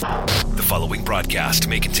following broadcast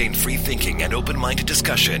may contain free thinking and open-minded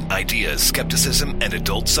discussion, ideas, skepticism, and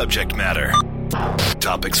adult subject matter.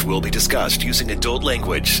 Topics will be discussed using adult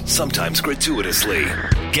language, sometimes gratuitously.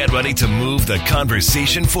 Get ready to move the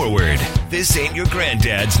conversation forward. This ain't your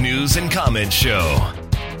granddad's news and comment show.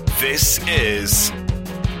 This is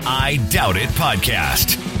I Doubt It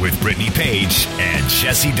Podcast with Brittany Page and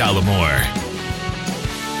Jesse Dollamore.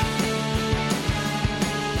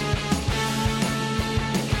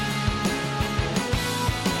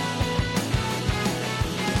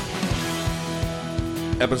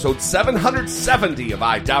 Episode 770 of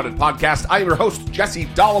I Doubt It Podcast. I am your host, Jesse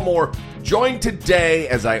Dollamore, joined today,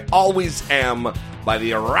 as I always am, by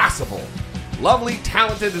the irascible, lovely,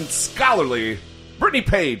 talented, and scholarly Brittany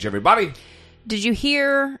Page, everybody. Did you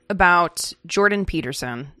hear about Jordan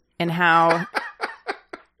Peterson and how...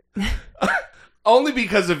 Only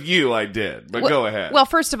because of you, I did, but go ahead. Well,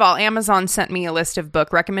 first of all, Amazon sent me a list of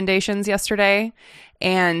book recommendations yesterday,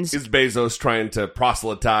 and... Is Bezos trying to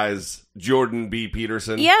proselytize Jordan B.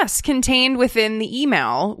 Peterson? Yes, contained within the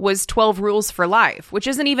email was 12 Rules for Life, which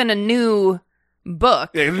isn't even a new book.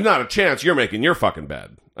 Yeah, there's not a chance you're making your fucking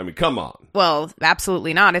bed. I mean, come on. Well,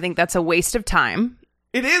 absolutely not. I think that's a waste of time.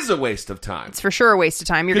 It is a waste of time. It's for sure a waste of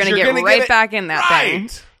time. You're going to get right back in that thing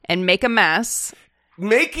and make a mess.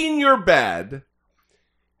 Making your bed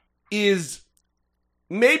is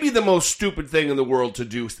maybe the most stupid thing in the world to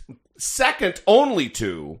do, second only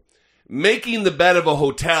to making the bed of a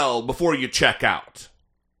hotel before you check out.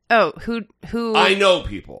 Oh, who? I know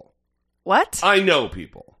people. What? I know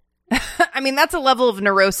people. I mean, that's a level of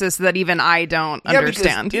neurosis that even I don't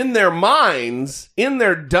understand. Because in their minds, in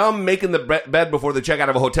their dumb making the bed before they check out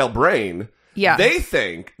of a hotel brain, they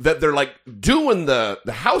think that they're like doing the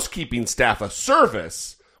housekeeping staff a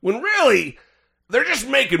service when really they're just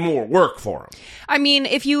making more work for them. I mean,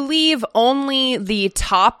 if you leave only the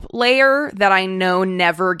top layer that I know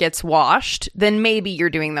never gets washed, then maybe you're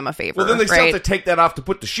doing them a favor. Well, then they still have to take that off to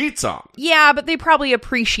put the sheets on. Yeah, but they probably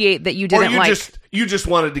appreciate that you didn't you just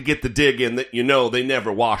wanted to get the dig in that they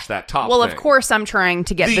never wash that top Well, thing. Of course I'm trying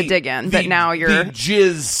to get the dig in, but now you're... The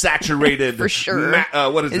jizz-saturated... For sure.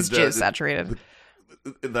 What is it? It's jizz-saturated.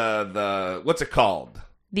 The what's it called?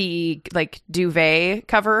 The, duvet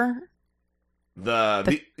cover?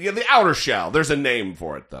 The outer shell. There's a name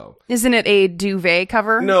for it, though. Isn't it a duvet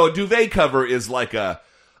cover? No, a duvet cover is like a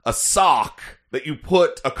sock that you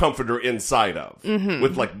put a comforter inside of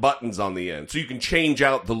with buttons on the end, so you can change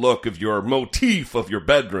out the look of your motif of your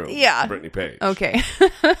bedroom. Yeah, Brittany Page. Okay.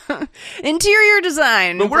 Interior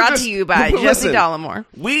design brought to you by Jesse Dollamore.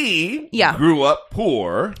 We grew up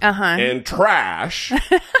poor and trash.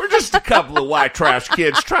 We're just a couple of white trash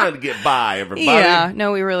kids trying to get by. Everybody. Yeah,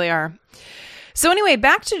 no, we really are. So anyway,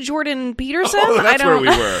 back to Jordan Peterson. Oh, that's where we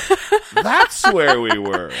were. That's where we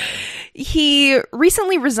were. He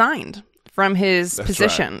recently resigned from his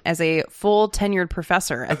position as a full tenured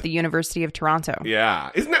professor at the University of Toronto.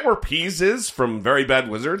 Yeah. Isn't that where Pease is from Very Bad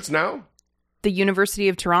Wizards now? The University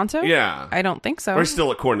of Toronto? Yeah. I don't think so. Or he's still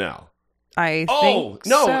at Cornell? I think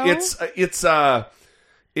so.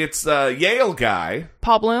 It's a Yale guy.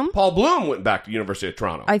 Paul Bloom? Paul Bloom went back to University of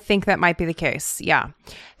Toronto. I think that might be the case, yeah.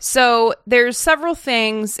 So there's several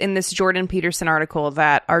things in this Jordan Peterson article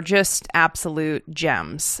that are just absolute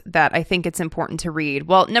gems that I think it's important to read.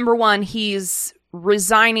 Well, number one, he's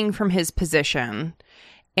resigning from his position,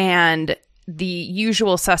 and the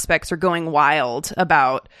usual suspects are going wild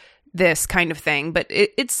about this kind of thing, but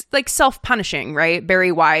it's like self-punishing, right?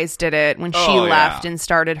 Barry Wise did it when she left and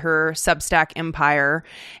started her Substack empire,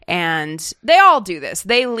 and they all do this.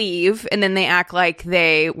 They leave and then they act like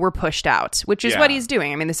they were pushed out, which is what he's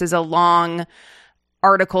doing. I mean, this is a long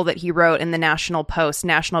article that he wrote in the National Post,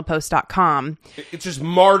 nationalpost.com. It's just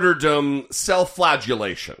martyrdom,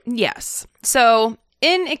 self-flagellation. Yes. So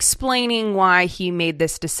in explaining why he made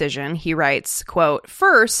this decision, he writes, quote,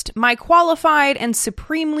 "First, my qualified and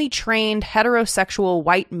supremely trained heterosexual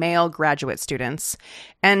white male graduate students,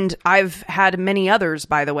 and I've had many others,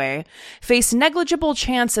 by the way, face negligible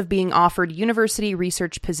chance of being offered university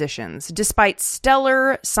research positions, despite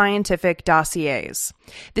stellar scientific dossiers.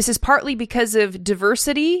 This is partly because of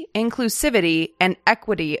diversity, inclusivity, and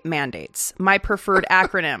equity mandates. My preferred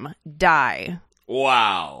acronym, DIE.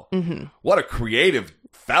 Wow. Mm-hmm. What a creative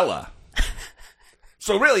fella.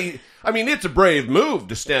 So really, I mean, it's a brave move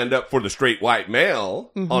to stand up for the straight white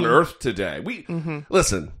male on Earth today.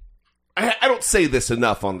 Listen, I don't say this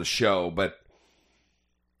enough on the show, but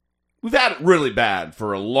we've had it really bad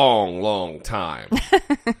for a long, long time.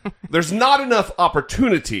 There's not enough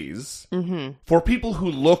opportunities for people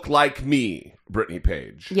who look like me, Brittany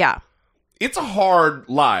Page. Yeah. It's a hard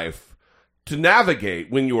life to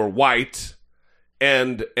navigate when you are white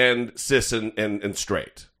and cis and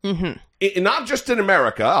straight. Not just in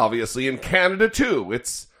America, obviously, in Canada too.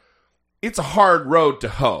 It's a hard road to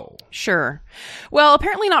hoe. Sure. Well,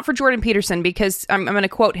 apparently not for Jordan Peterson, because I'm going to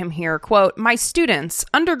quote him here. Quote, "My students,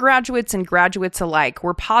 undergraduates and graduates alike,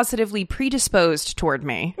 were positively predisposed toward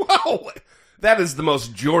me." Wow. That is the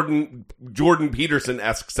most Jordan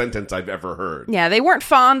Peterson-esque sentence I've ever heard. Yeah, they weren't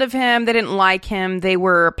fond of him. They didn't like him. They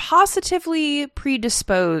were positively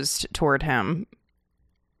predisposed toward him.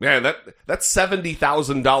 Man, that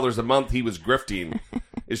 $70,000 a month he was grifting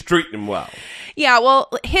is treating him well. Yeah,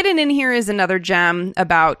 well, hidden in here is another gem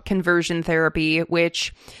about conversion therapy,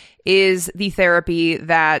 which is the therapy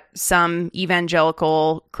that some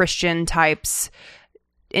evangelical Christian types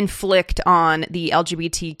inflict on the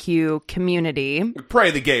LGBTQ community.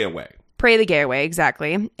 Pray the gay away. Pray the gay away,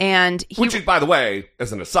 exactly. And which is, by the way,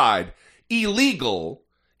 as an aside, illegal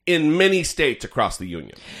in many states across the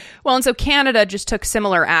union. Well, and so Canada just took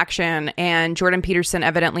similar action, and Jordan Peterson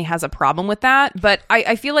evidently has a problem with that. But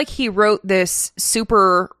I feel like he wrote this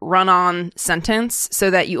super run-on sentence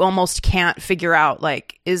so that you almost can't figure out,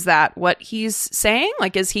 like, is that what he's saying?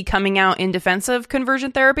 Like, is he coming out in defense of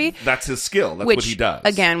conversion therapy? That's his skill. That's what he does.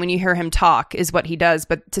 Again, when you hear him talk, is what he does.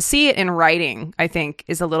 But to see it in writing, I think,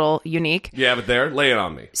 is a little unique. Yeah, but lay it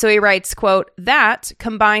on me. So he writes, quote, "That,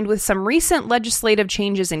 combined with some recent legislative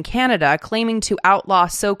changes in Canada claiming to outlaw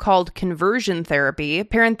so-called conversion therapy,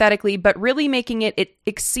 parenthetically, but really making it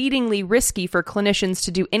exceedingly risky for clinicians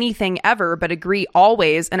to do anything ever but agree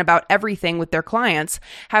always and about everything with their clients,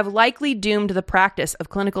 have likely doomed the practice of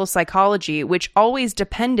clinical psychology, which always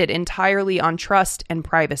depended entirely on trust and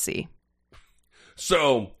privacy."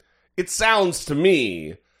 So it sounds to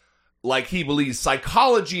me like he believes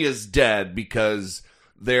psychology is dead because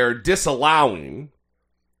they're disallowing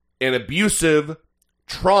an abusive,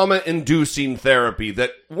 trauma-inducing therapy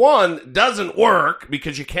that, one, doesn't work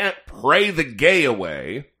because you can't pray the gay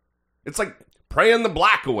away. It's like praying the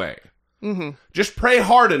black away. Just pray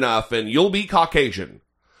hard enough and you'll be Caucasian.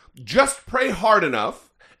 Just pray hard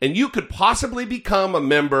enough and you could possibly become a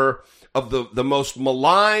member of the most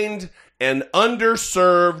maligned and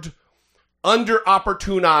underserved,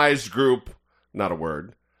 under-opportunized group, not a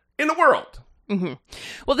word, in the world.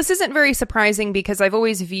 Well, this isn't very surprising because I've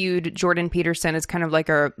always viewed Jordan Peterson as kind of like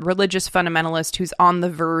a religious fundamentalist who's on the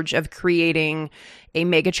verge of creating a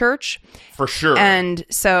megachurch. For sure. And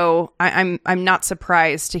so I'm not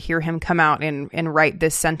surprised to hear him come out and write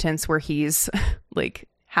this sentence where he's like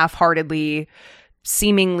half-heartedly,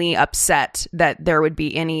 seemingly upset that there would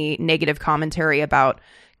be any negative commentary about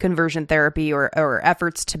conversion therapy or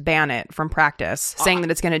efforts to ban it from practice, saying that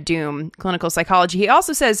it's going to doom clinical psychology. He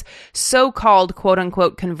also says so-called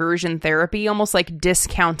quote-unquote conversion therapy, almost like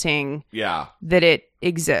discounting that it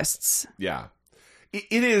exists. Yeah.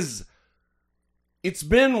 It's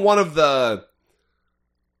been one of the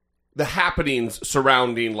happenings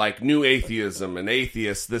surrounding like new atheism and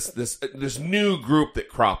atheists, this new group that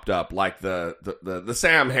cropped up, like the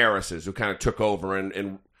Sam Harrises, who kind of took over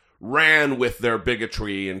and ran with their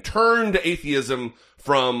bigotry and turned atheism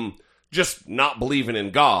from just not believing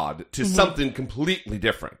in God to something completely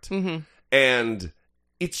different. And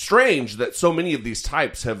it's strange that so many of these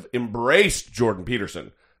types have embraced Jordan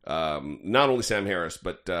Peterson. Not only Sam Harris,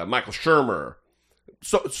 but Michael Shermer.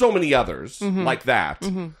 So many others like that.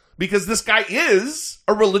 Because this guy is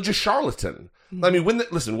a religious charlatan. I mean, when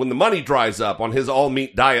the money dries up on his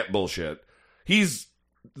all-meat diet bullshit, he's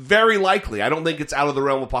very likely, I don't think it's out of the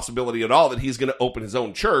realm of possibility at all, that he's going to open his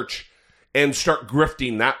own church and start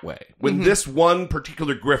grifting that way. When this one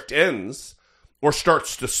particular grift ends or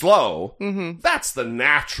starts to slow, that's the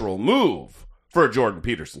natural move for a Jordan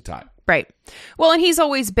Peterson type. Right. Well, and he's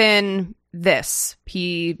always been this.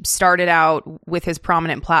 He started out with his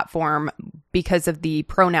prominent platform because of the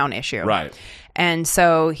pronoun issue. Right. And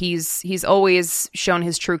so he's always shown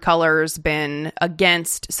his true colors, been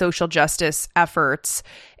against social justice efforts,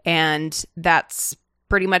 and that's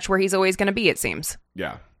pretty much where he's always going to be, it seems.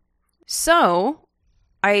 Yeah. So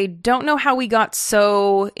I don't know how we got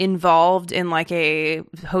so involved in like a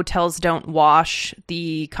hotels don't wash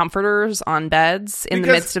the comforters on beds in the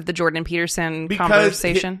midst of the Jordan Peterson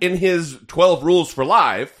conversation. In his 12 rules for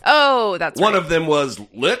life. Oh, that's one right. of them was,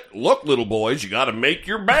 look, little boys, you got to make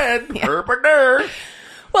your bed.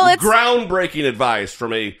 Well, it's groundbreaking advice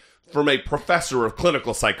from a professor of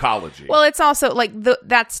clinical psychology. Well, it's also like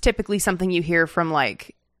that's typically something you hear from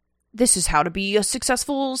like, this is how to be a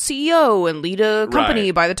successful CEO and lead a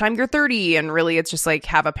company by the time you're 30. And really, it's just like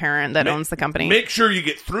have a parent that owns the company. Make sure you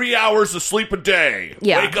get 3 hours of sleep a day.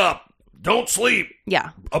 Yeah. Wake up. Don't sleep.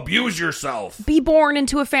 Yeah. Abuse yourself. Be born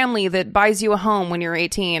into a family that buys you a home when you're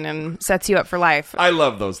 18 and sets you up for life. I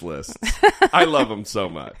love those lists. I love them so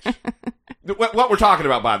much. What we're talking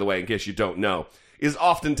about, by the way, in case you don't know, is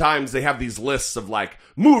oftentimes they have these lists of like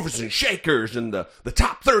movers and shakers and the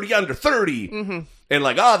top 30 under 30. Mm-hmm. And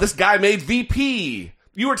like, this guy made VP.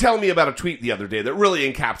 You were telling me about a tweet the other day that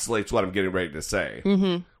really encapsulates what I'm getting ready to say.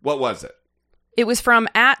 Mm-hmm. What was it? It was from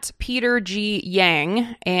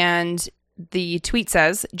 @PeterG.Yang, and the tweet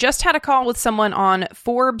says, just had a call with someone on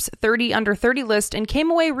Forbes 30 under 30 list and came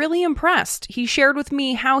away really impressed. He shared with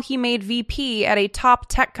me how he made VP at a top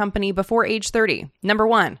tech company before age 30. Number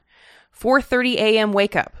 1, 4:30 a.m.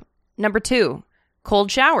 wake up. Number 2, cold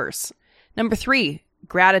showers. Number 3,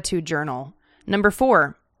 gratitude journal. Number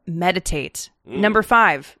 4, meditate. Number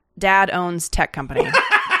 5, dad owns tech company.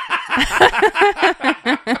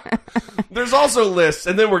 There's also lists,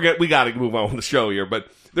 and then we got to move on with the show here, but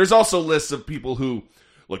there's also lists of people who,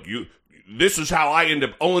 look, this is how I end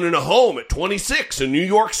up owning a home at 26 in New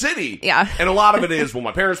York City. Yeah. And a lot of it is, well,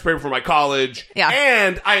 my parents paid for my college, yeah,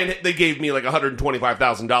 and they gave me like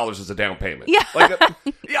 $125,000 as a down payment. Yeah. Like,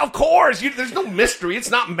 yeah, of course. There's no mystery. It's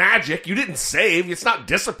not magic. You didn't save. It's not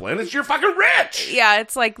discipline. It's you're fucking rich. Yeah,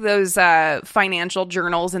 it's like those financial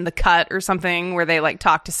journals in The Cut or something where they like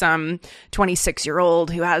talk to some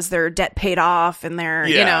 26-year-old who has their debt paid off and they're,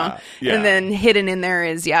 and then hidden in there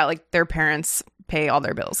is, like their parents pay all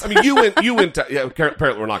their bills. I mean, you went to,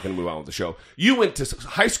 apparently we're not going to move on with the show. You went to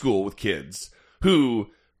high school with kids who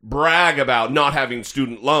brag about not having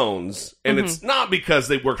student loans, and it's not because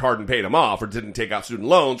they worked hard and paid them off or didn't take out student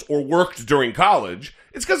loans or worked during college.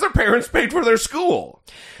 It's because their parents paid for their school.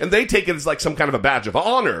 And they take it as like some kind of a badge of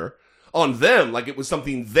honor on them, like it was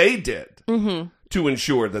something they did to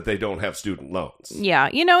ensure that they don't have student loans. Yeah.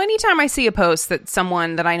 Anytime I see a post that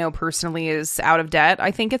someone that I know personally is out of debt,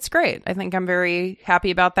 I think it's great. I think I'm very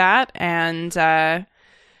happy about that. And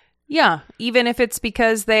even if it's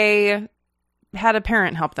because they had a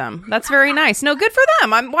parent help them, that's very nice. No, good for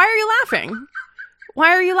them. Why are you laughing? Why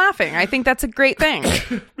are you laughing? I think that's a great thing.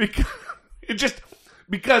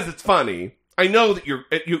 because it's funny. I know that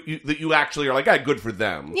you actually are like, good for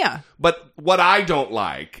them. Yeah. But what I don't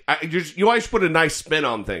like, you always put a nice spin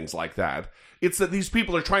on things like that. It's that these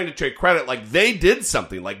people are trying to take credit like they did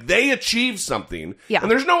something, like they achieved something. Yeah.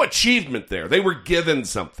 And there's no achievement there. They were given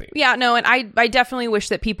something. Yeah, no, and I definitely wish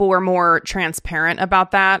that people were more transparent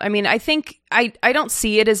about that. I mean, I think I don't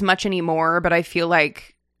see it as much anymore, but I feel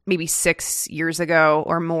like maybe 6 years ago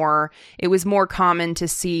or more, it was more common to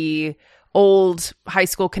see old high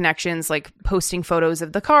school connections like posting photos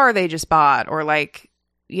of the car they just bought or like,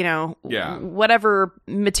 whatever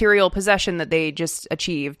material possession that they just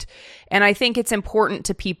achieved. And I think it's important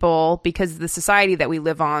to people because of the society that we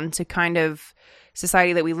live in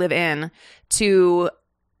to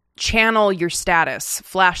channel your status,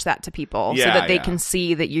 flash that to people so that they can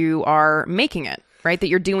see that you are making it. Right, that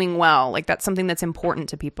you're doing well. Like that's something that's important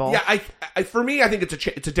to people. Yeah, for me, I think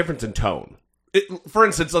it's a difference in tone. For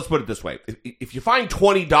instance, let's put it this way. If you find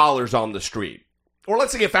 $20 on the street, or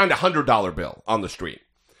let's say you found a $100 bill on the street,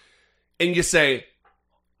 and you say,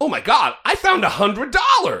 oh my God, I found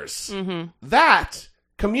 $100. That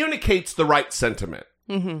communicates the right sentiment.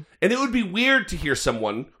 And it would be weird to hear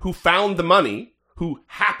someone who found the money, who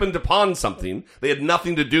happened upon something, they had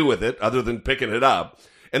nothing to do with it other than picking it up,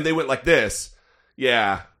 and they went like this,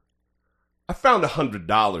 yeah, I found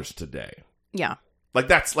 $100 today. Yeah. Like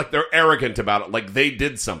that's like they're arrogant about it, like they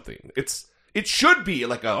did something. It should be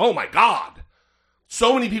like oh my God,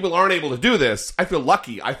 so many people aren't able to do this. I feel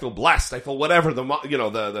lucky. I feel blessed. I feel whatever the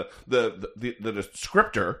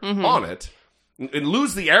descriptor on it, and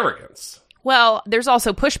lose the arrogance. Well, there's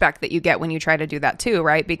also pushback that you get when you try to do that too,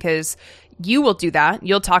 right? Because you will do that.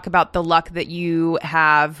 You'll talk about the luck that you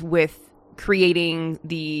have with creating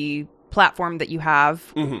the platform that you have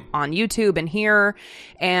on YouTube and here,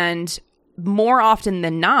 and more often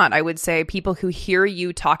than not, I would say people who hear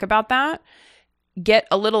you talk about that get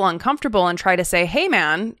a little uncomfortable and try to say, hey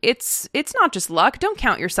man, it's not just luck. Don't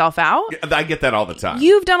count yourself out. I get that all the time.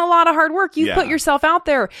 You've done a lot of hard work. You've put yourself out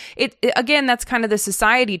there. Again, that's kind of the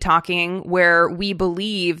society talking where we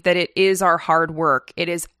believe that it is our hard work. It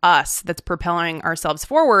is us that's propelling ourselves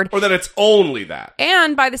forward. Or that it's only that.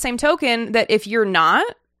 And by the same token, that if you're not,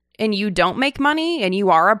 and you don't make money and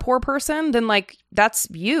you are a poor person, then like that's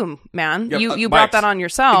you, man. You brought that on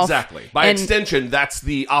yourself. Exactly. By extension, that's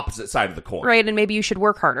the opposite side of the coin. Right. And maybe you should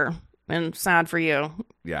work harder. and sad for you.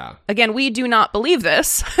 Yeah. Again, we do not believe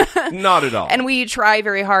this. Not at all. And we try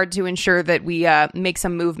very hard to ensure that we make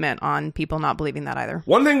some movement on people not believing that either.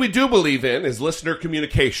 One thing we do believe in is listener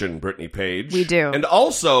communication, Brittany Page. We do. And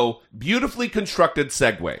also beautifully constructed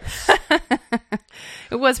segues.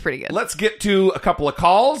 It was pretty good. Let's get to a couple of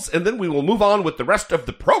calls, and then we will move on with the rest of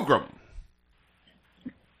the program.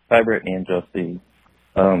 Hi, Brittany and Josie.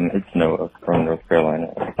 It's Noah from North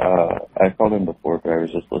Carolina. I called in before, but I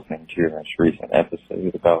was just listening to your most recent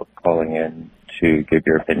episode about calling in to give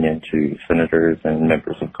your opinion to senators and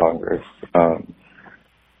members of Congress.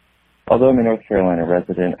 Although I'm a North Carolina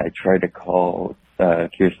resident, I tried to call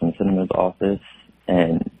Kirsten Sinema's office,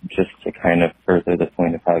 and just to kind of further the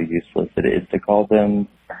point of how useless it is to call them,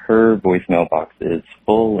 her voicemail box is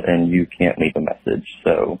full and you can't leave a message.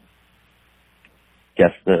 So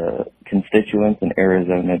guess the constituents in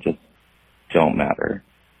Arizona just don't matter.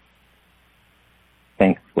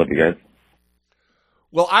 Thanks. Love you guys.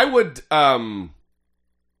 Well, I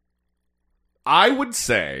would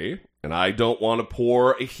say, and I don't want to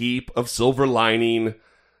pour a heap of silver lining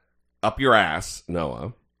up your ass,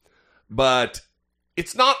 Noah, but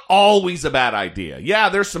it's not always a bad idea. Yeah,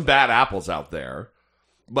 there's some bad apples out there,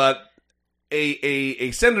 but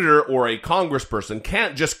a senator or a congressperson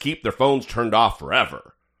can't just keep their phones turned off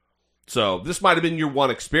forever. So this might have been your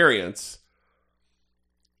one experience,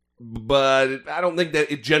 but I don't think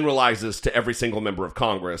that it generalizes to every single member of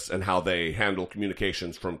Congress and how they handle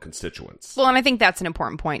communications from constituents. Well, and I think that's an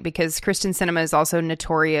important point because Kristen Sinema is also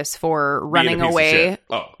notorious for running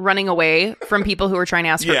away from people who are trying to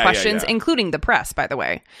ask her questions, including the press, by the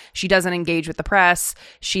way. She doesn't engage with the press.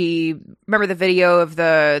 Remember the video of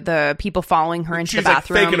the people following her into the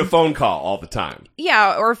bathroom? She's like faking a phone call all the time.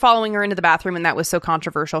 Yeah, or following her into the bathroom, and that was so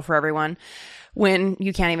controversial for everyone when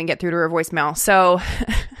you can't even get through to her voicemail. So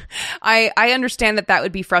I understand that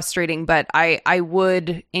would be frustrating, but I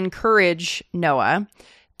would encourage Noah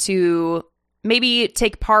to maybe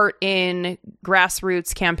take part in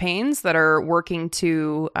grassroots campaigns that are working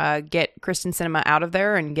to get Kristen Sinema out of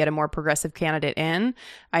there and get a more progressive candidate in.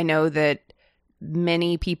 I know that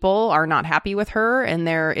many people are not happy with her, and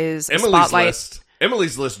there is a spotlight.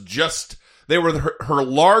 Emily's List they were her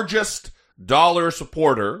largest dollar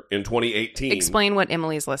supporter in 2018. Explain what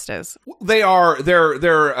Emily's List is.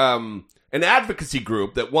 They're an advocacy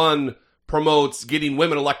group that promotes getting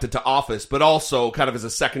women elected to office, but also kind of as a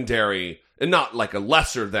secondary and not like a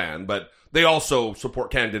lesser than, but they also support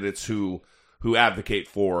candidates who advocate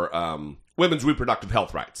for women's reproductive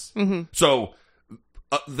health rights. Mm-hmm. So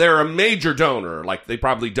they're a major donor. Like they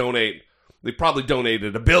probably donated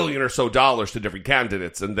 $1 billion or so to different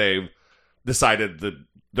candidates, and they've decided that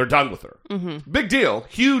they're done with her. Mm-hmm. Big deal.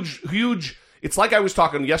 Huge. It's like I was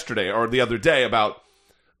talking yesterday or the other day about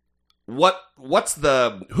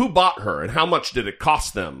who bought her and how much did it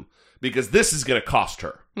cost them? Because this is going to cost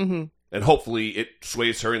her. Mm-hmm. And hopefully it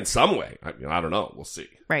sways her in some way. I don't know. We'll see.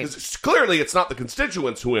 Right. Because clearly it's not the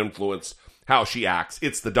constituents who influence how she acts.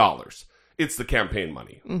 It's the dollars. It's the campaign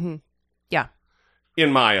money. Mm-hmm. Yeah.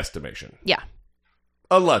 In my estimation. Yeah.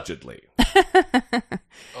 Allegedly.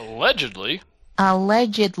 Allegedly.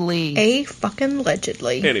 A fucking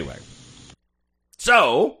allegedly. Anyway.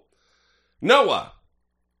 So, Noah.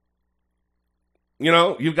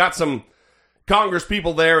 You've got some Congress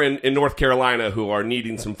people there in North Carolina who are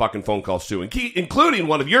needing some fucking phone calls too, including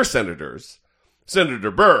one of your senators, Senator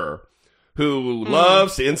Burr, who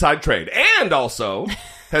loves to inside trade and also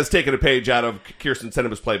has taken a page out of Kirsten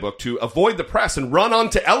Sinema's playbook to avoid the press and run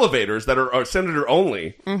onto elevators that are senator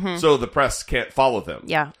only so the press can't follow them.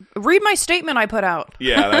 Yeah. Read my statement I put out.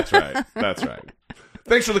 Yeah, that's right. That's right.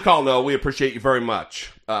 Thanks for the call, Noah. We appreciate you very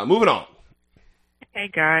much. Moving on. Hey,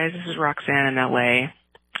 guys. This is Roxanne in L.A.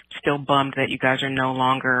 Still bummed that you guys are no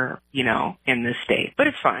longer, in this state. But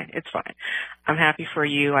it's fine. It's fine. I'm happy for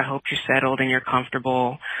you. I hope you're settled and you're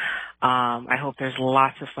comfortable. I hope there's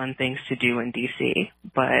lots of fun things to do in D.C.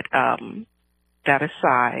 But that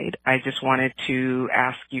aside, I just wanted to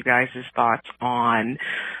ask you guys' thoughts on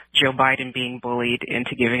Joe Biden being bullied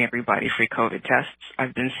into giving everybody free COVID tests.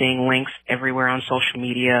 I've been seeing links everywhere on social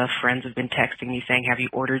media. Friends have been texting me saying, have you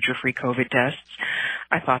ordered your free COVID tests?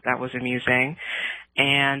 I thought that was amusing.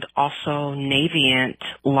 And also, Navient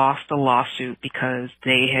lost a lawsuit because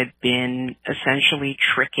they had been essentially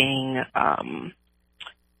tricking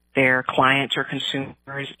their clients or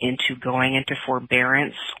consumers into going into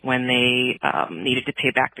forbearance when they needed to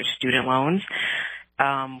pay back their student loans.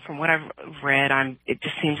 From what I've read, it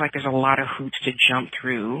just seems like there's a lot of hoops to jump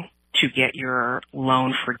through to get your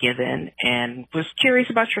loan forgiven, and was curious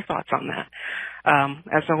about your thoughts on that.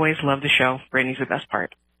 As always, love the show. Brittany's the best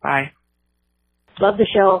part. Bye. Love the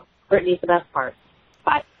show. Brittany's the best part.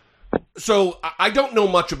 Bye. So I don't know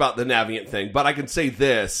much about the Navient thing, but I can say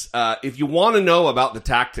this. If you want to know about the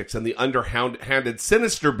tactics and the underhanded,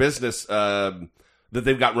 sinister business that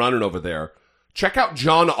they've got running over there, check out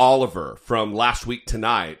John Oliver from Last Week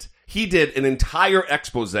Tonight. He did an entire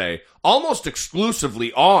expose almost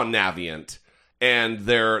exclusively on Navient and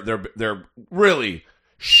their really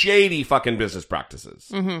shady fucking business practices.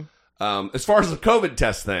 Mm-hmm. As far as the COVID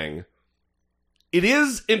test thing, it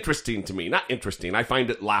is interesting to me. Not interesting. I find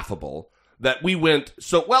it laughable that we went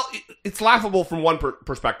so well. It's laughable from one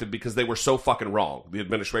perspective because they were so fucking wrong. The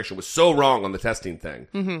administration was so wrong on the testing thing.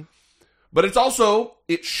 Mm-hmm. But it's also,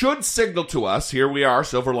 it should signal to us, here we are,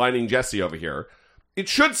 silver lining Jesse over here. It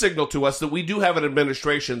should signal to us that we do have an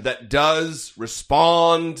administration that does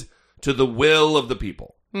respond to the will of the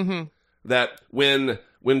people. Mm-hmm. That when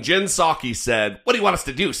Jen Psaki said, what do you want us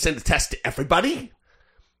to do? Send a test to everybody?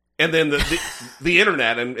 And then the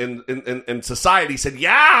internet and society said,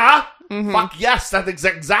 yeah, fuck yes, that's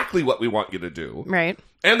exactly what we want you to do. Right.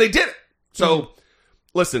 And they did it. So,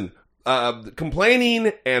 listen,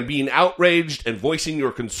 complaining and being outraged and voicing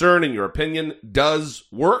your concern and your opinion does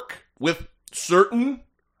work with certain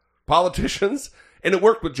politicians, and it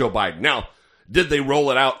worked with Joe Biden. Now, did they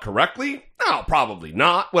roll it out correctly? No, probably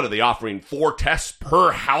not. What are they offering? 4 tests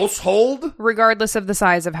per household? Regardless of the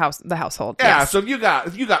size of the household. Yeah, yes. so if you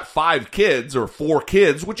got 5 kids or 4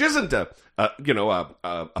 kids, which isn't a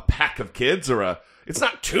pack of kids it's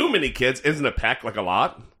not too many kids. Isn't a pack like a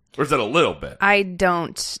lot? Or is it a little bit? I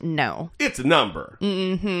don't know. It's a number.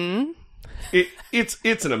 Mm-hmm.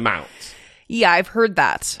 It's an amount. Yeah, I've heard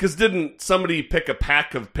that. Because didn't somebody pick a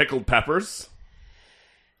pack of pickled peppers?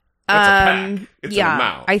 That's a pack. It's an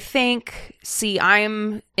amount. I think,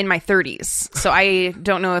 I'm in my 30s, so I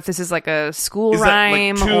don't know if this is like a school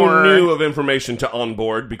rhyme that like too new of information to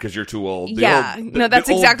onboard because you're too old. That's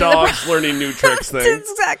exactly the dogs learning new tricks thing.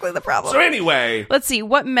 That's exactly the problem. So anyway. Let's see,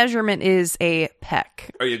 what measurement is a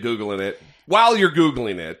peck? Are you Googling it? While you're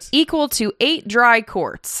Googling it. Equal to 8 dry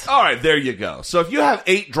quarts. All right, there you go. So if you have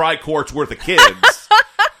 8 dry quarts worth of kids...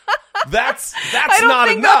 That's I don't not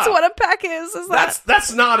think enough. That's what a peck is.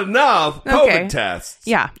 That's not enough COVID tests.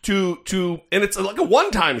 Yeah. To and it's like a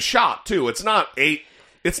one-time shot too. It's not 8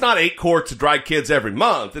 quarts of dry kids every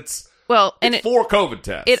month. It's 4 COVID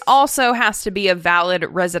tests. It also has to be a valid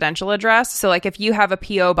residential address. So like if you have a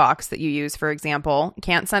PO box that you use, for example,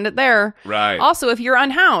 can't send it there. Right. Also, if you're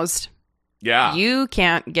unhoused, you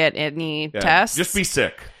can't get any tests. Just be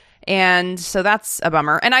sick. And so that's a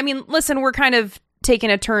bummer. And I mean, listen, we're kind of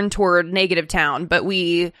taking a turn toward negative town, but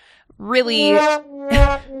we really... It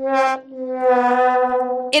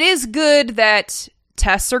is good that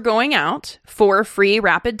tests are going out for free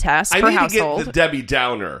rapid tests per household. I need to get the Debbie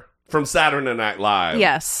Downer from Saturday Night Live.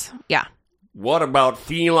 Yes. Yeah. What about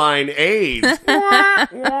feline AIDS?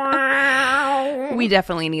 We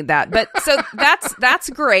definitely need that. But so that's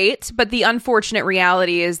great, but the unfortunate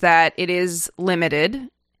reality is that it is limited.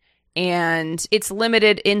 And it's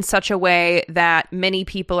limited in such a way that many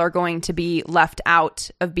people are going to be left out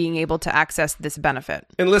of being able to access this benefit.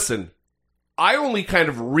 And listen, I only kind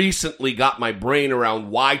of recently got my brain around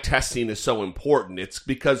why testing is so important. It's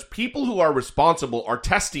because people who are responsible are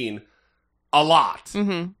testing a lot.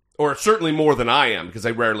 Mm-hmm. Or certainly more than I am, because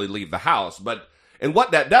I rarely leave the house. And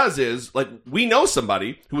what that does is, like, we know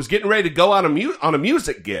somebody who was getting ready to go on a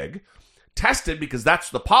music gig, tested because that's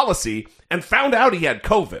the policy, and found out he had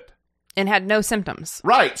COVID. And had no symptoms.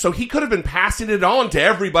 Right. So he could have been passing it on to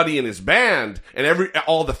everybody in his band and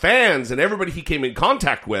all the fans and everybody he came in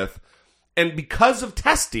contact with. And because of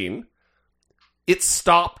testing, it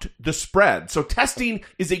stopped the spread. So testing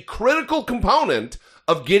is a critical component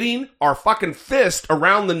of getting our fucking fist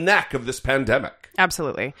around the neck of this pandemic.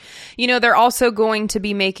 Absolutely. You know, they're also going to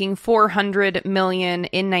be making 400 million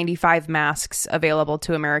N95 masks available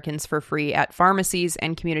to Americans for free at pharmacies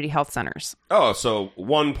and community health centers. Oh, so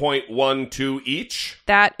 1.12 each?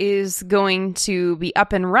 That is going to be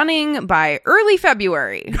up and running by early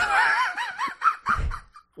February.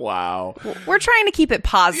 Wow. We're trying to keep it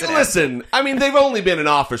positive. Listen, I mean, they've only been in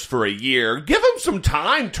office for a year. Give them some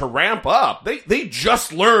time to ramp up. They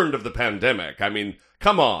just learned of the pandemic. I mean,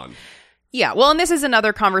 come on. Yeah, well, and this is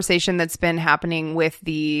another conversation that's been happening with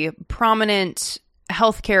the prominent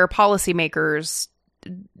healthcare policymakers.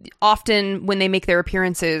 Often when they make their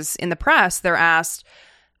appearances in the press, they're asked,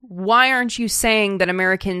 why aren't you saying that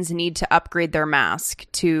Americans need to upgrade their mask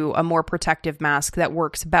to a more protective mask that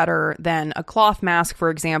works better than a cloth mask,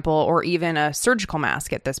 for example, or even a surgical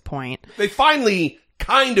mask at this point? They finally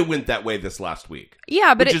kind of went that way this last week.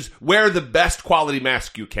 Yeah, but which is wear the best quality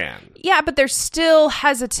mask you can. Yeah, but they're still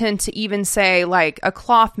hesitant to even say, like, a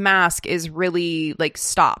cloth mask is really, like,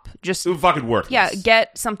 stop. Just fucking worthless. Yeah,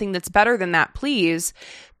 get something that's better than that, please.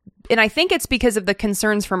 And I think it's because of the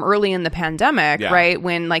concerns from early in the pandemic, right?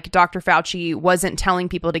 When, like, Dr. Fauci wasn't telling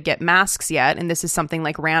people to get masks yet. And this is something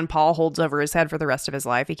like Rand Paul holds over his head for the rest of his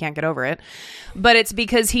life. He can't get over it. But it's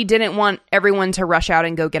because he didn't want everyone to rush out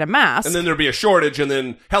and go get a mask. And then there'd be a shortage, and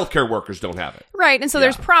then healthcare workers don't have it. Right. And so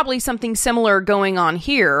there's probably something similar going on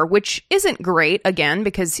here, which isn't great, again,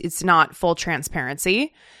 because it's not full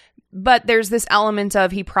transparency. But there's this element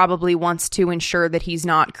of he probably wants to ensure that he's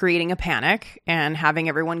not creating a panic and having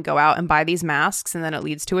everyone go out and buy these masks, and then it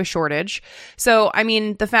leads to a shortage. So, I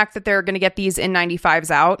mean, the fact that they're going to get these N95s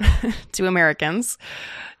out to Americans.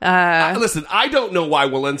 Listen, I don't know why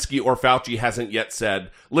Walensky or Fauci hasn't yet said,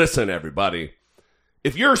 listen, everybody,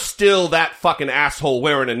 if you're still that fucking asshole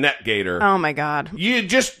wearing a net gaiter, oh my God, you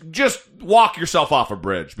just walk yourself off a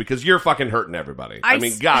bridge, because you're fucking hurting everybody. I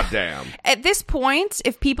mean, goddamn. At this point,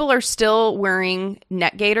 if people are still wearing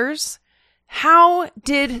net gaiters, how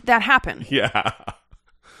did that happen? Yeah.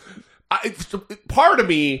 Part of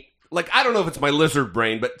me, like, I don't know if it's my lizard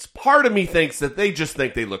brain, but part of me thinks that they just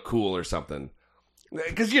think they look cool or something.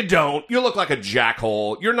 Because you don't. You look like a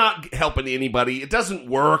jackhole. You're not helping anybody. It doesn't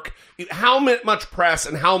work. How much press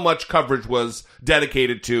and how much coverage was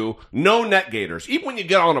dedicated to no net gaiters? Even when you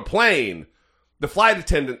get on a plane, the flight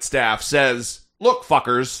attendant staff says, look,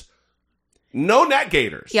 fuckers, no net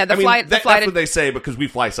gaiters. Yeah, that's what they say because we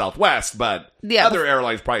fly Southwest, but other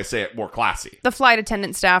airlines probably say it more classy. The flight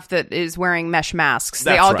attendant staff that is wearing mesh masks,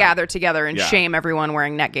 they all gather together and shame everyone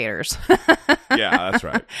wearing net gaiters. Yeah, that's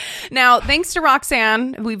right. Now, thanks to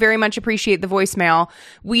Roxanne, we very much appreciate the voicemail.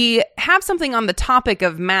 We have something on the topic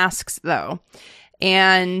of masks, though,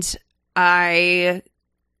 and I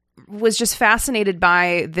was just fascinated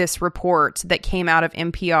by this report that came out of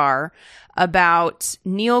NPR about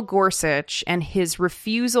Neil Gorsuch and his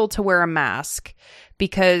refusal to wear a mask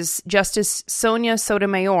because Justice Sonia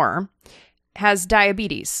Sotomayor has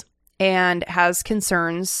diabetes and has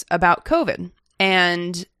concerns about COVID.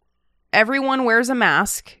 And everyone wears a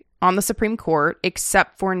mask on the Supreme Court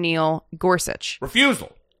except for Neil Gorsuch.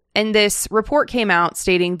 Refusal. And this report came out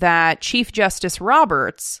stating that Chief Justice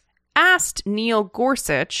Roberts asked Neil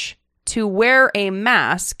Gorsuch to wear a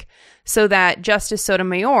mask so that Justice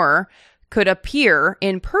Sotomayor could appear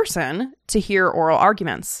in person to hear oral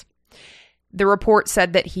arguments. The report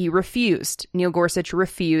said that he refused. Neil Gorsuch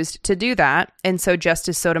refused to do that. And so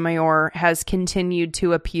Justice Sotomayor has continued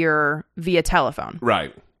to appear via telephone.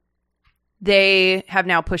 Right. They have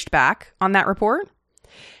now pushed back on that report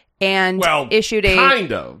and issued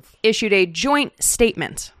a joint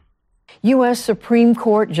statement. U.S. Supreme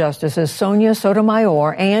Court Justices Sonia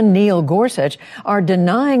Sotomayor and Neil Gorsuch are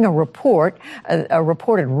denying a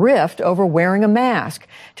reported rift over wearing a mask.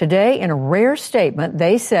 Today, in a rare statement,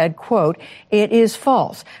 they said, quote, "It is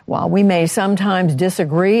false. While we may sometimes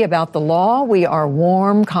disagree about the law, we are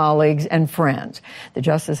warm colleagues and friends." The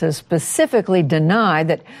justices specifically denied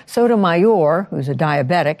that Sotomayor, who's a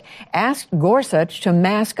diabetic, asked Gorsuch to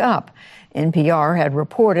mask up. NPR had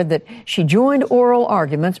reported that she joined oral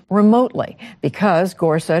arguments remotely because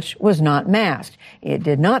Gorsuch was not masked. It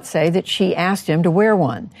did not say that she asked him to wear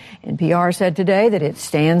one. NPR said today that it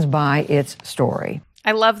stands by its story.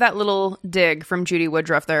 I love that little dig from Judy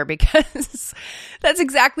Woodruff there because that's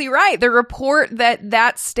exactly right. The report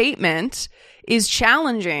that statement is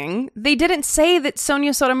challenging. They didn't say that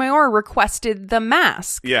Sonia Sotomayor requested the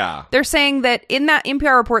mask. Yeah. They're saying that in that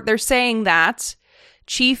NPR report, they're saying that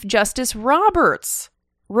Chief Justice Roberts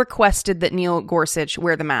requested that Neil Gorsuch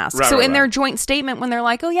wear the mask. In their joint statement, when they're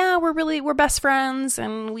like, oh yeah, we're best friends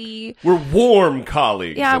and we're warm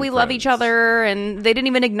colleagues. Yeah, we love each other. And they didn't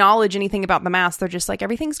even acknowledge anything about the mask. They're just like,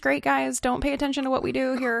 everything's great, guys. Don't pay attention to what we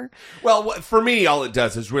do here. Well, for me, all it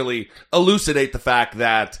does is really elucidate the fact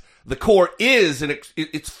that the court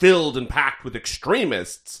it's filled and packed with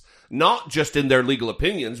extremists, not just in their legal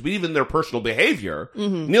opinions, but even their personal behavior.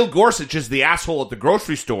 Mm-hmm. Neil Gorsuch is the asshole at the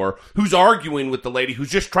grocery store who's arguing with the lady who's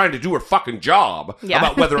just trying to do her fucking job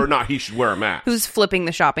about whether or not he should wear a mask. Who's flipping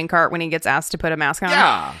the shopping cart when he gets asked to put a mask on.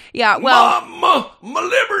 Yeah. Yeah, well... My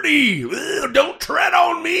liberty! Ugh, don't tread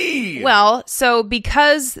on me! Well, so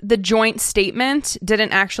because the joint statement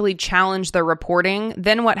didn't actually challenge the reporting,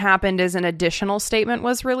 then what happened is an additional statement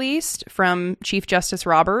was released from Chief Justice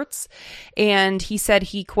Roberts, and he said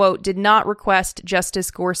he, quote, did not request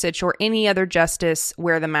Justice Gorsuch or any other justice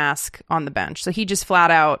wear the mask on the bench. So he just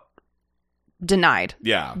flat out denied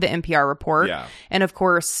the NPR report. Yeah. And of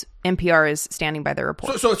course, NPR is standing by their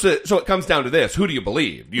report. So it comes down to this. Who do you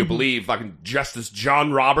believe? Do you believe fucking Justice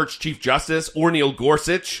John Roberts, Chief Justice, or Neil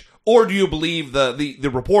Gorsuch? Or do you believe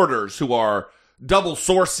the reporters who are double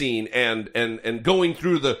sourcing and going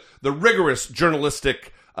through the rigorous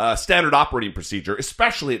journalistic standard operating procedure,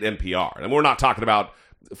 especially at NPR? And we're not talking about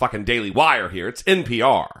fucking Daily Wire here. It's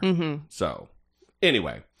NPR. So,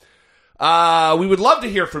 anyway. We would love to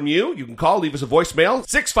hear from you. You can call, leave us a voicemail,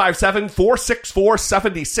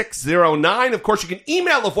 657-464-7609. Of course, you can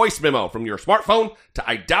email a voice memo from your smartphone to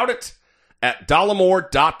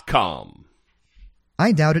idoubt@dollamore.com.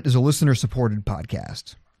 I Doubt It is a listener-supported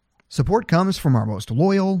podcast. Support comes from our most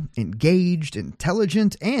loyal, engaged,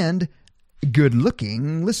 intelligent, and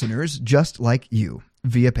good-looking listeners just like you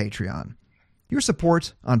via Patreon. Your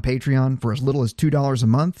support on Patreon for as little as $2 a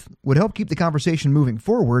month would help keep the conversation moving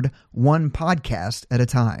forward one podcast at a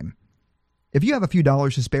time. If you have a few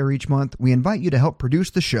dollars to spare each month, we invite you to help produce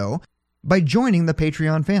the show by joining the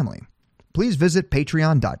Patreon family. Please visit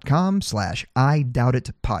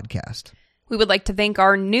patreon.com/IDoubtItPodcast. We would like to thank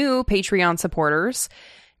our new Patreon supporters,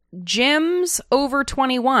 Jim's Over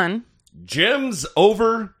 21. Jim's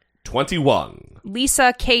Over 21.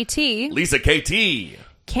 Lisa KT. Lisa KT.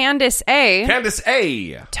 Candace A. Candace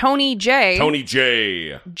A. Tony J. Tony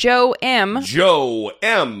J. Joe M. Joe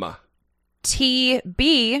M.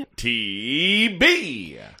 TB.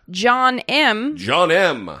 TB. John M. John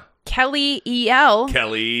M. Kelly EL.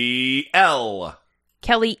 Kelly L.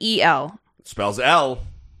 Kelly EL. Spells L.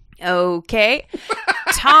 Okay.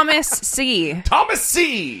 Thomas C. Thomas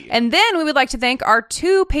C. And then we would like to thank our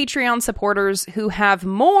two Patreon supporters who have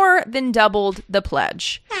more than doubled the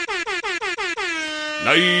pledge.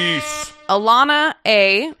 Nice. Alana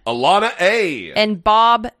A. Alana A. And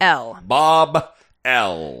Bob L. Bob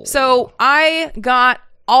L. So I got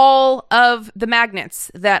all of the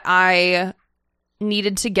magnets that I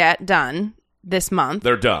needed to get done this month.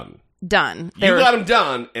 They're done. Done. You got them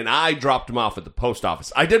done, and I dropped them off at the post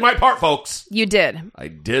office. I did my part, folks. You did. I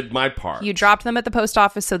did my part. You dropped them at the post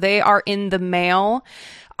office, so they are in the mail.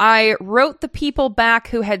 I wrote the people back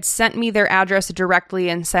who had sent me their address directly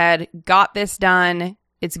and said, got this done.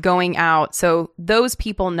 It's going out. So those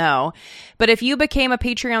people know. But if you became a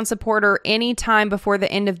Patreon supporter anytime before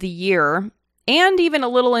the end of the year, and even a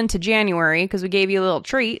little into January, because we gave you a little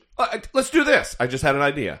treat. Let's do this. I just had an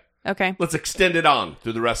idea. Okay. Let's extend it on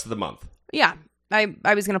through the rest of the month. Yeah. I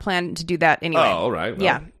was going to plan to do that anyway. Oh, all right. Well,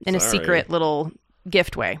 yeah. In a secret little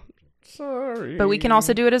gift way. Sorry. But we can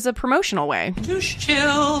also do it as a promotional way. Just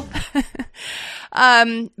chill.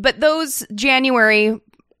 But those January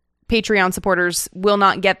Patreon supporters will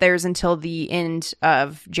not get theirs until the end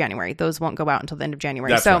of January. Those won't go out until the end of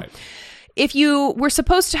January. That's so right. If you were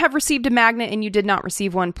supposed to have received a magnet and you did not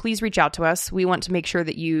receive one, please reach out to us. We want to make sure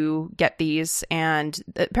that you get these. And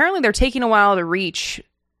apparently they're taking a while to reach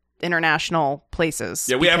international places.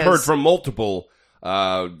 Yeah, we have heard from multiple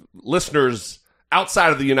listeners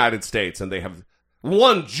outside of the United States, and they have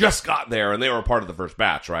one just got there, and they were a part of the first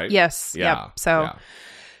batch, right? Yes. Yeah. Yep.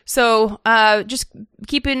 So just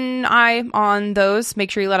keep an eye on those. Make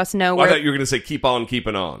sure you let us know. I thought you were going to say keep on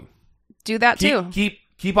keeping on. Do that too.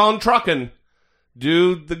 Keep on trucking.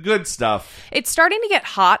 Do the good stuff. It's starting to get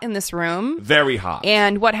hot in this room. Very hot.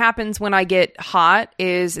 And what happens when I get hot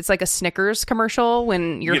is it's like a Snickers commercial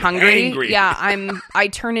when you're hungry. Angry. Yeah, I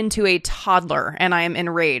turn into a toddler and I am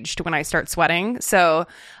enraged when I start sweating. So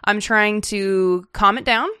I'm trying to calm it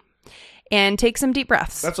down and take some deep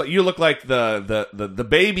breaths. That's what you look like the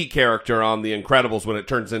baby character on The Incredibles when it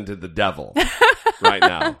turns into the devil right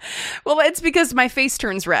now. Well, it's because my face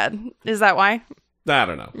turns red. Is that why? I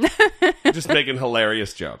don't know. Just making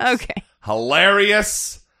hilarious jokes. Okay.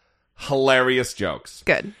 Hilarious jokes.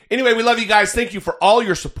 Good. Anyway, we love you guys. Thank you for all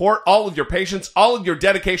your support, all of your patience, all of your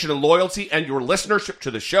dedication and loyalty, and your listenership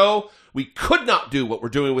to the show. We could not do what we're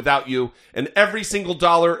doing without you, and every single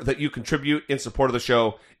dollar that you contribute in support of the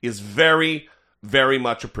show is very, very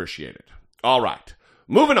much appreciated. All right.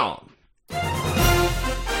 Moving on.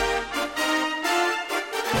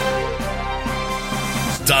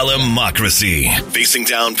 Dollamocracy. Facing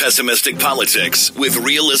down pessimistic politics with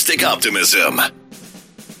realistic optimism.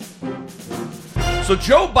 So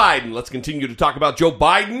Joe Biden, let's continue to talk about Joe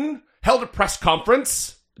Biden, held a press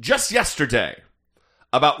conference just yesterday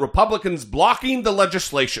about Republicans blocking the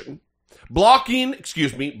legislation, blocking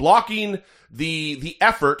the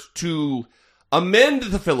effort to amend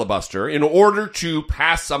the filibuster in order to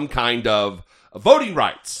pass some kind of voting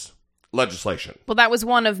rights legislation. Well, that was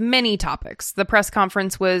one of many topics. The press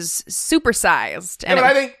conference was supersized. And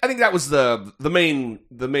I think that was the main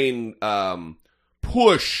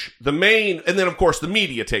push the main, and then of course the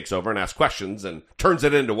media takes over and asks questions and turns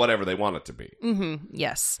it into whatever they want it to be. Mm-hmm.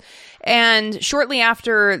 Yes. And shortly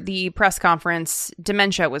after the press conference,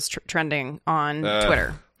 dementia was trending on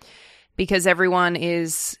Twitter because everyone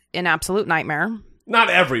is an absolute nightmare. Not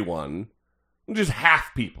everyone, just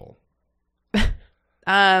half people.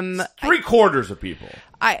 3/4 of people.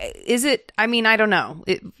 I don't know.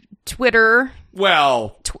 Twitter.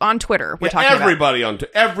 Well, on Twitter, we're talking everybody about.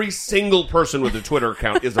 Every single person with a Twitter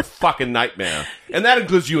account is a fucking nightmare. And that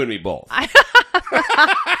includes you and me both. Yeah,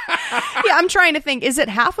 I'm trying to think. Is it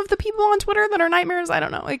half of the people on Twitter that are nightmares? I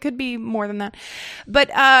don't know. It could be more than that. But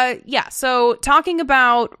yeah, so talking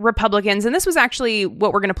about Republicans, and this was actually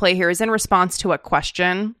what we're going to play here is in response to a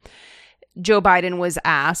question Joe Biden was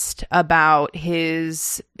asked about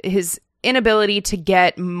his inability to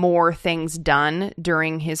get more things done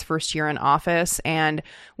during his first year in office and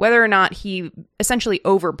whether or not he essentially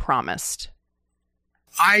overpromised.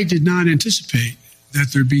 I did not anticipate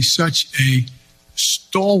that there'd be such a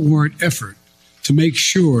stalwart effort to make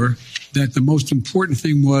sure that the most important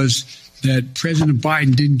thing was that President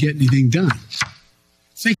Biden didn't get anything done.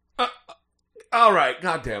 All right,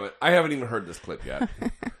 God damn it. I haven't even heard this clip yet.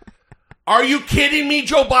 Are you kidding me,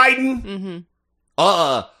 Joe Biden?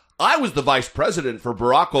 Mm-hmm. I was the vice president for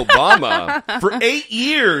Barack Obama for 8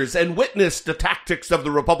 years and witnessed the tactics of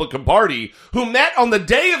the Republican Party, who met on the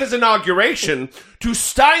day of his inauguration to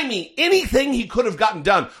stymie anything he could have gotten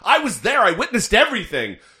done. I was there. I witnessed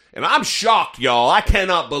everything. And I'm shocked, y'all. I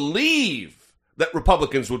cannot believe that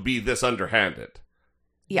Republicans would be this underhanded.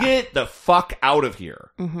 Yeah. Get the fuck out of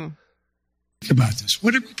here. Mm-hmm. Think about this.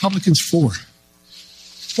 What are Republicans for?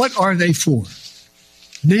 What are they for?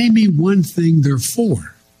 Name me one thing they're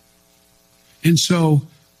for. And so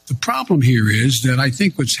the problem here is that I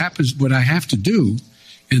think what I have to do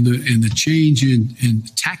in the change in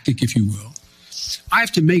tactic, if you will, I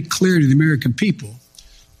have to make clear to the American people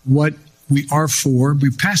what we are for.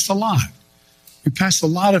 We passed a lot. We passed a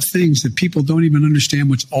lot of things that people don't even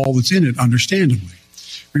understand what's all that's in it, understandably.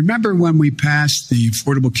 Remember when we passed the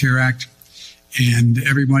Affordable Care Act and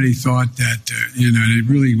everybody thought that, it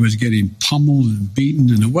really was getting pummeled and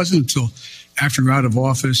beaten. And it wasn't until after we were out of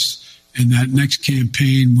office in that next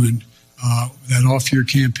campaign, when that off-year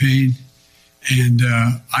campaign, and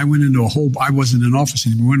I wasn't in office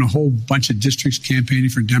anymore, went in a whole bunch of districts campaigning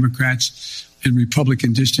for Democrats and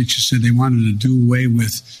Republican districts who said they wanted to do away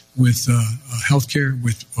with health care,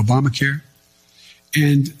 with Obamacare.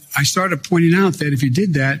 And I started pointing out that if you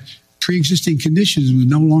did that, pre-existing conditions would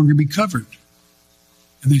no longer be covered.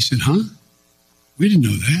 And they said, huh? We didn't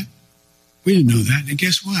know that. We didn't know that. And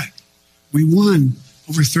guess what? We won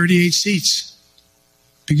over 38 seats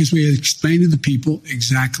because we had explained to the people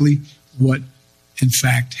exactly what, in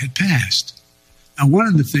fact, had passed. Now, one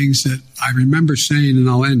of the things that I remember saying, and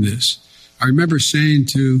I'll end this, I remember saying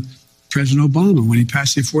to President Obama when he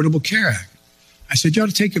passed the Affordable Care Act, I said, you ought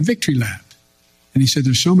to take a victory lap. And he said,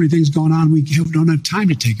 there's so many things going on, we don't have time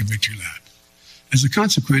to take a victory lap. As a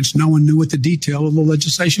consequence, no one knew what the detail of the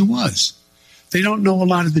legislation was. They don't know a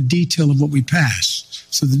lot of the detail of what we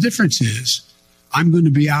passed. So the difference is, I'm going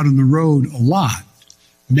to be out on the road a lot,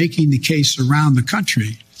 making the case around the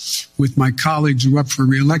country with my colleagues who are up for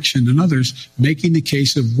re-election and others, making the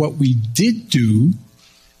case of what we did do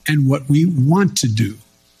and what we want to do,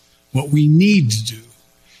 what we need to do.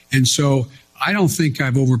 And so I don't think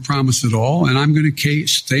I've overpromised at all, and I'm going to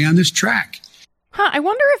stay on this track. I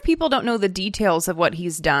wonder if people don't know the details of what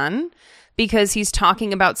he's done because he's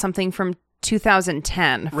talking about something from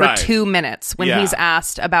 2010 for 2 minutes when he's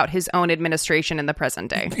asked about his own administration in the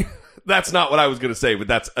present day. That's not what I was going to say, but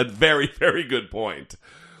that's a very, very good point.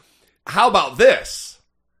 How about this?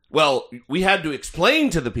 Well, we had to explain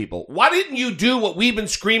to the people, why didn't you do what we've been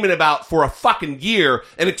screaming about for a fucking year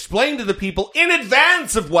and explain to the people in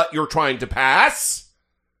advance of what you're trying to pass?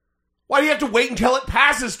 Why do you have to wait until it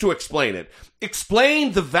passes to explain it?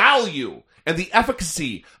 Explain the value and the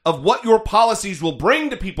efficacy of what your policies will bring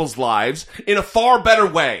to people's lives in a far better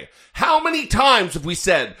way. How many times have we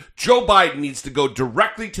said Joe Biden needs to go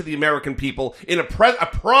directly to the American people in a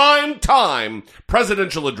prime time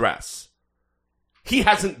presidential address? He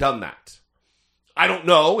hasn't done that. I don't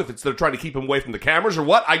know if they're trying to keep him away from the cameras or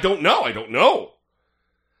what. I don't know.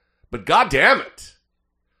 But God damn it.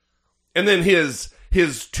 And then his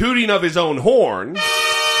tooting of his own horn.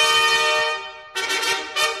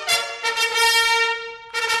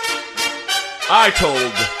 I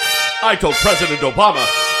told President Obama,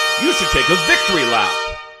 you should take a victory lap.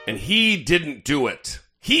 And he didn't do it.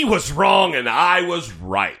 He was wrong and I was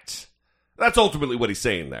right. That's ultimately what he's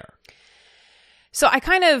saying there. So I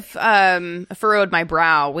kind of furrowed my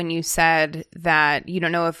brow when you said that you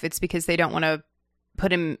don't know if it's because they don't want to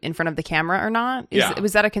put him in front of the camera or not.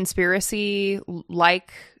 Was that a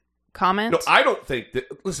conspiracy-like comment? No, I don't think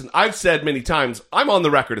that... Listen, I've said many times, I'm on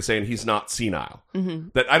the record as saying he's not senile. Mm-hmm.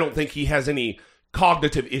 That I don't think he has any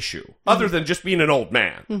cognitive issue, other than just being an old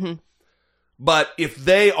man. Mm-hmm. But if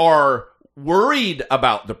they are worried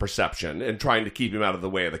about the perception and trying to keep him out of the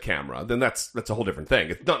way of the camera, then that's a whole different thing.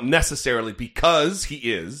 It's not necessarily because he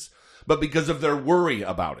is, but because of their worry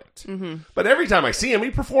about it. Mm-hmm. But every time I see him,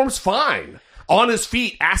 he performs fine. On his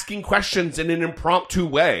feet, asking questions in an impromptu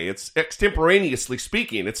way. It's extemporaneously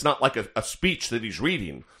speaking. It's not like a speech that he's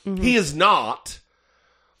reading. Mm-hmm. He is not.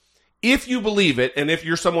 If you believe it, and if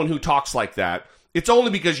you're someone who talks like that, it's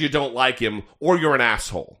only because you don't like him or you're an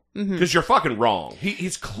asshole. Because you're fucking wrong.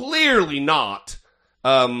 He's clearly not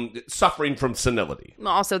suffering from senility.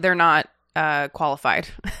 Also, they're not qualified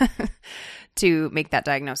to make that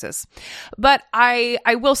diagnosis. But I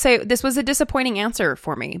will say this was a disappointing answer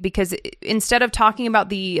for me, because instead of talking about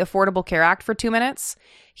the Affordable Care Act for 2 minutes,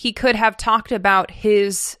 he could have talked about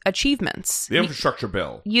his achievements. The infrastructure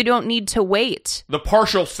bill. You don't need to wait. The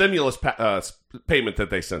partial stimulus payment that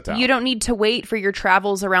they sent out. You don't need to wait for your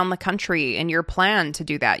travels around the country and your plan to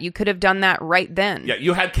do that. You could have done that right then. Yeah,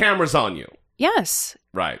 you had cameras on you. Yes.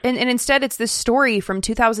 Right. And instead, it's this story from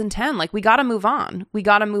 2010. Like, we got to move on.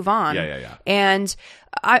 Yeah. And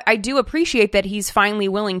I do appreciate that he's finally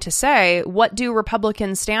willing to say, what do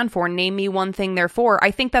Republicans stand for? Name me one thing they're for.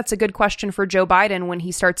 I think that's a good question for Joe Biden when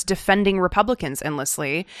he starts defending Republicans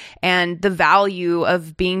endlessly and the value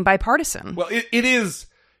of being bipartisan. Well,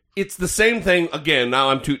 it's the same thing. Again, now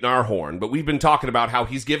I'm tooting our horn, but we've been talking about how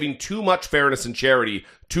he's giving too much fairness and charity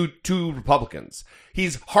to Republicans.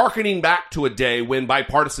 He's hearkening back to a day when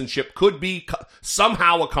bipartisanship could be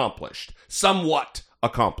somehow accomplished, somewhat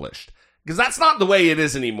accomplished. Because that's not the way it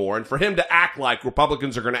is anymore. And for him to act like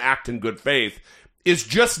Republicans are going to act in good faith is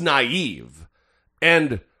just naive.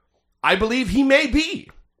 And I believe he may be.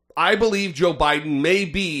 I believe Joe Biden may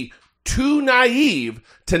be too naive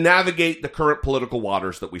to navigate the current political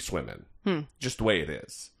waters that we swim in. Just the way it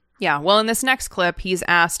is. Yeah. Well, in this next clip, he's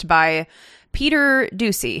asked by Peter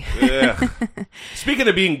Doocy. Speaking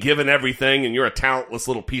of being given everything and you're a talentless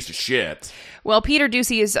little piece of shit. Well, Peter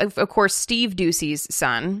Doocy is, of course, Steve Doocy's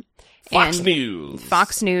son. Fox and News.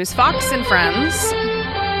 Fox News. Fox and Friends.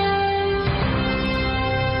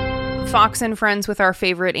 Fox and Friends with our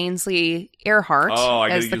favorite Ainsley Earhart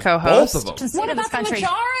as the co-host. Both of them. What about the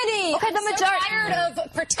majority? Okay, the majority. I'm tired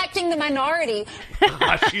of protecting the minority.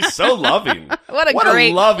 She's so loving. What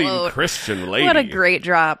a loving quote. Christian lady. What a great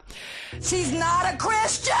drop. She's not a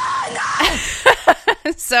Christian.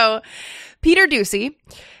 So Peter Doocy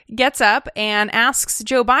gets up and asks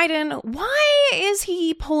Joe Biden, why is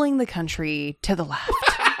he pulling the country to the left?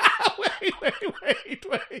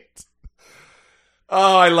 Wait.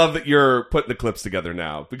 Oh, I love that you're putting the clips together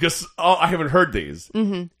now, because I haven't heard these.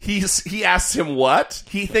 Mm-hmm. He asks him what?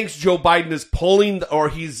 He thinks Joe Biden is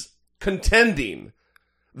he's contending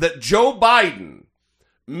that Joe Biden,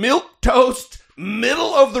 milquetoast,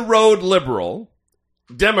 middle-of-the-road liberal,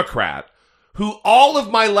 Democrat, who all of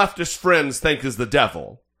my leftist friends think is the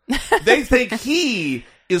devil, they think he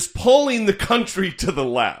is pulling the country to the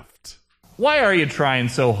left. Why are you trying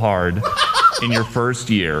so hard in your first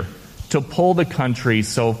year to pull the country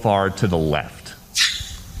so far to the left?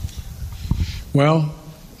 Well,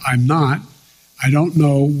 I'm not. I don't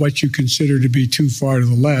know what you consider to be too far to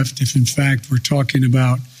the left. If, in fact, we're talking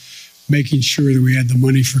about making sure that we had the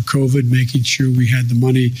money for COVID, making sure we had the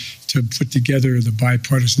money to put together the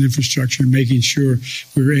bipartisan infrastructure, making sure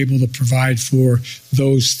we were able to provide for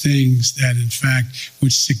those things that, in fact,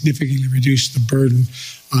 would significantly reduce the burden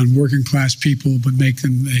on working class people, but they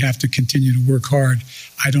have to continue to work hard.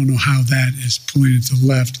 I don't know how that is pulling it to the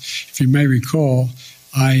left. If you may recall,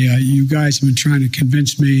 you guys have been trying to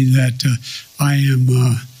convince me that I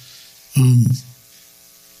am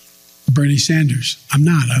Bernie Sanders. I'm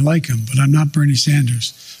not. I like him, but I'm not Bernie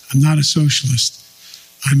Sanders. I'm not a socialist.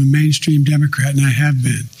 I'm a mainstream Democrat, and I have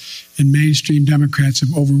been. And mainstream Democrats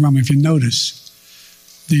have overrun me. If you notice,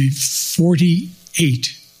 the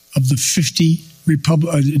 48 of the 50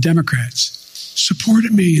 Democrats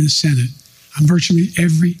supported me in the Senate on virtually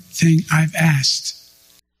everything I've asked.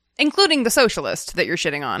 Including the socialist that you're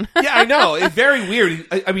shitting on. Yeah, I know. It's very weird.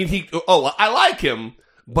 I mean, I like him,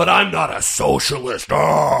 but I'm not a socialist.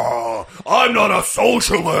 Oh, I'm not a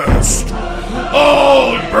socialist.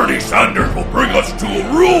 Oh, and Bernie Sanders will bring us to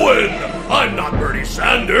ruin. I'm not Bernie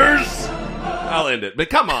Sanders. I'll end it. But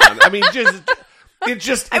come on. I mean,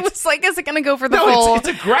 I was like, is it going to go for the full? whole... It's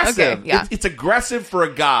aggressive. Okay, yeah. It's aggressive for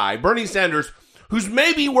a guy, Bernie Sanders, who's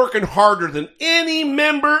maybe working harder than any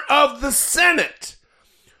member of the Senate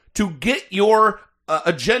to get your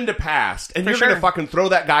agenda passed, and you're going to fucking throw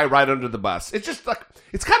that guy right under the bus. It's just like,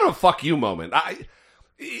 it's kind of a fuck you moment.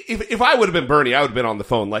 If I would have been Bernie, I would have been on the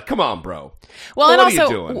phone like, come on, bro. Well, and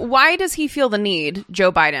also, why does he feel the need,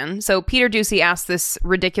 Joe Biden? So Peter Doocy asked this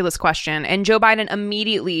ridiculous question, and Joe Biden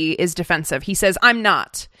immediately is defensive. He says, I'm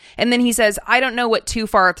not. And then he says, I don't know what too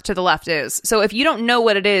far to the left is. So if you don't know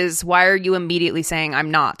what it is, why are you immediately saying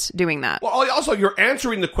I'm not doing that? Well, also, you're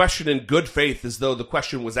answering the question in good faith as though the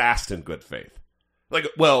question was asked in good faith. Like,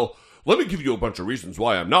 well, let me give you a bunch of reasons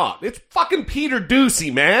why I'm not. It's fucking Peter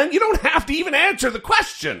Doocy, man. You don't have to even answer the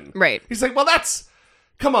question. Right. He's like, well,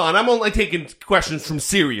 come on, I'm only taking questions from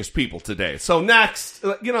serious people today. So next,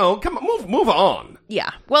 come on, move on.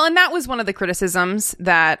 Yeah. Well, and that was one of the criticisms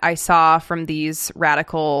that I saw from these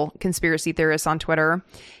radical conspiracy theorists on Twitter,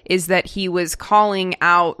 is that he was calling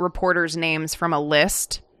out reporters' names from a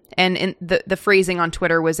list. And in the phrasing on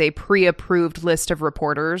Twitter was a pre-approved list of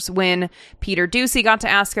reporters. When Peter Doocy got to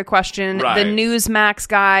ask a question, the Newsmax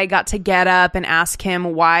guy got to get up and ask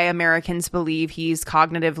him why Americans believe he's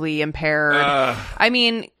cognitively impaired. I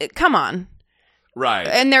mean, come on. Right.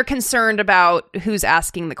 And they're concerned about who's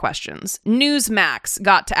asking the questions. Newsmax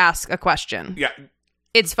got to ask a question. Yeah.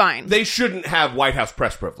 It's fine. They shouldn't have White House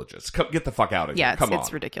press privileges. Get the fuck out of here. Yeah, Come on.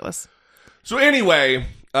 It's ridiculous. So anyway,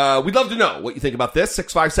 we'd love to know what you think about this.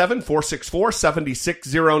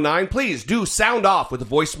 657-464-7609. Please do sound off with a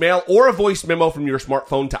voicemail or a voice memo from your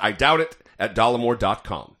smartphone to I doubt it at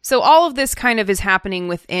dollemore.com. So all of this kind of is happening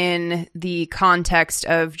within the context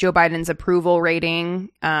of Joe Biden's approval rating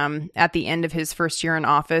at the end of his first year in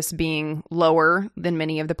office being lower than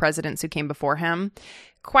many of the presidents who came before him.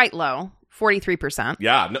 Quite low, 43%.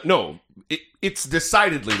 Yeah, no, it's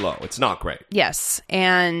decidedly low. It's not great. Yes,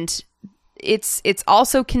 and it's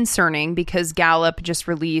also concerning because Gallup just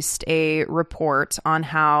released a report on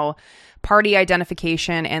how party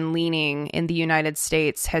identification and leaning in the United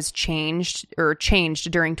States has changed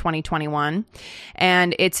during 2021.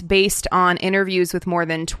 And it's based on interviews with more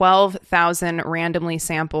than 12,000 randomly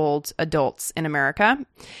sampled adults in America.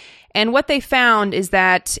 And what they found is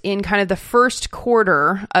that in kind of the first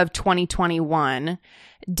quarter of 2021,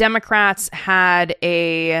 Democrats had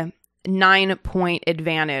a 9-point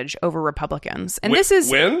advantage over Republicans. And this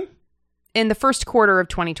is when? In the first quarter of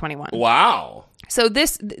 2021. Wow. So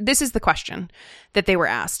this is the question that they were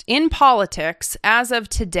asked. In politics, as of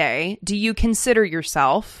today, do you consider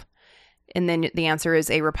yourself, and then the answer is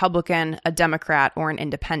a Republican, a Democrat, or an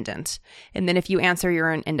independent. And then if you answer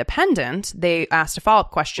you're an independent, they asked a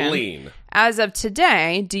follow-up question. Lean. As of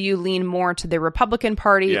today, do you lean more to the Republican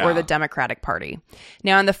Party or the Democratic Party?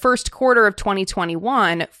 Now, in the first quarter of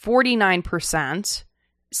 2021, 49%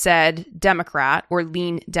 said Democrat or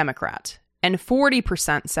lean Democrat. And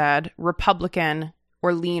 40% said Republican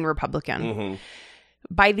or lean Republican. Mm-hmm.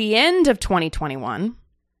 By the end of 2021,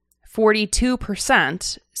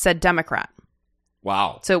 42% said Democrat.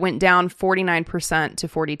 Wow. So it went down 49% to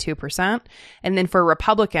 42%. And then for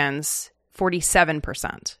Republicans,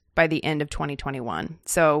 47% by the end of 2021.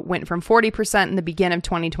 So went from 40% in the beginning of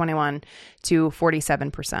 2021 to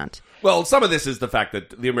 47%. Well, some of this is the fact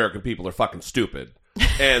that the American people are fucking stupid.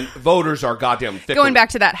 And voters are goddamn fickle. Going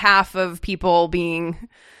back to that half of people being,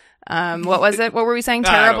 what was it? What were we saying?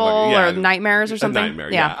 Terrible or nightmares or something? A nightmare,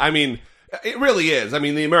 yeah. I mean, it really is. I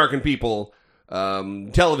mean, the American people,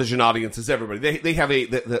 television audiences, everybody, they have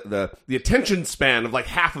the attention span of like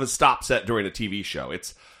half of a stop set during a TV show.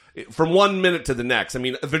 It's from 1 minute to the next. I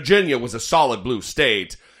mean, Virginia was a solid blue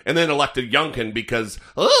state, and then elected Youngkin because,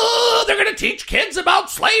 they're going to teach kids about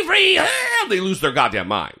slavery. They lose their goddamn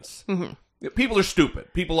minds. Mm-hmm. People are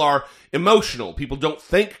stupid. People are emotional. People don't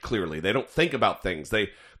think clearly. They don't think about things. They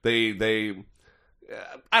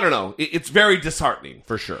I don't know. It's very disheartening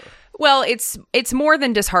for sure. Well, it's more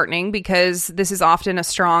than disheartening because this is often a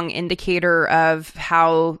strong indicator of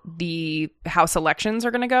how the House elections are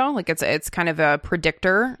going to go. Like it's kind of a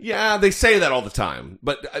predictor. Yeah, they say that all the time.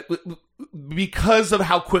 But because of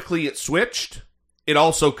how quickly it switched, it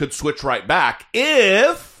also could switch right back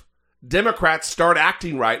if Democrats start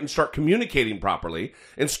acting right and start communicating properly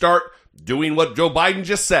and start doing what Joe Biden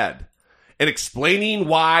just said and explaining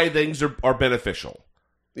why things are beneficial.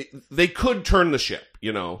 They could turn the ship,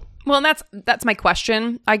 you know. Well, and that's my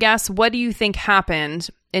question, I guess. What do you think happened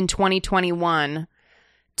in 2021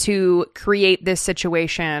 to create this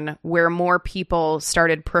situation where more people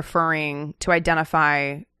started preferring to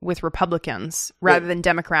identify with Republicans rather than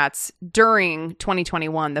Democrats during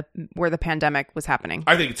 2021, where the pandemic was happening?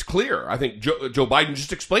 I think it's clear. I think Joe Biden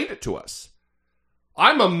just explained it to us.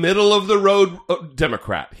 I'm a middle-of-the-road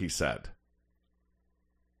Democrat, he said.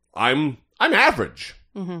 I'm average.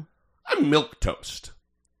 Mm-hmm. I'm milquetoast.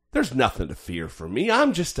 There's nothing to fear from me.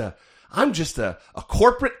 I'm just a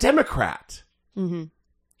corporate Democrat. Mm-hmm.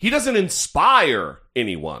 He doesn't inspire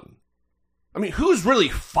anyone. I mean, who's really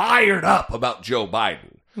fired up about Joe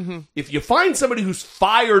Biden? Mm-hmm. If you find somebody who's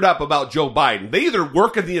fired up about Joe Biden, they either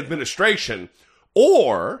work in the administration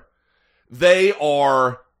or they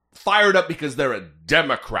are fired up because they're a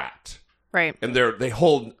Democrat. Right. And they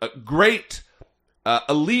hold a great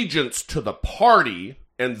allegiance to the party,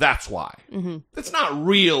 and that's why. Mm-hmm. It's not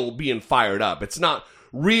real being fired up. It's not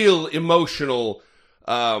real emotional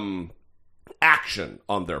action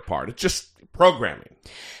on their part. It's just programming.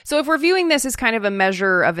 So if we're viewing this as kind of a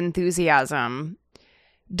measure of enthusiasm,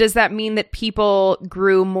 does that mean that people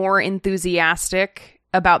grew more enthusiastic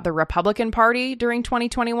about the Republican Party during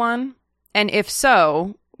 2021? And if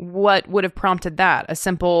so, what would have prompted that? A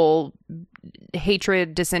simple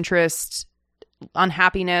hatred, disinterest,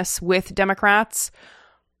 unhappiness with Democrats?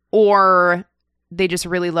 Or they just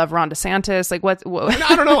really love Ron DeSantis? Like, what?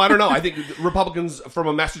 I don't know. I think Republicans, from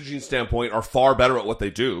a messaging standpoint, are far better at what they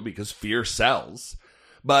do because fear sells.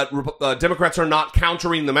 But Democrats are not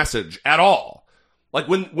countering the message at all. Like,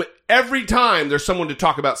 when every time there's someone to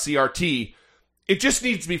talk about CRT, it just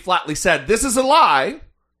needs to be flatly said, this is a lie.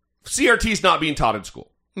 CRT is not being taught in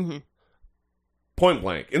school. Mm-hmm. Point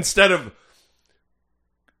blank. Instead of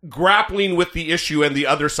grappling with the issue and the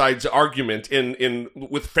other side's argument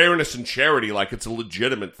with fairness and charity like it's a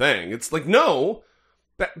legitimate thing. It's like, no,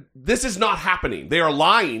 this is not happening. They are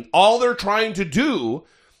lying. All they're trying to do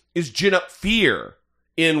is gin up fear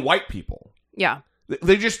in white people. Yeah.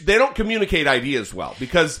 They don't communicate ideas well,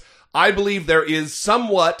 because I believe there is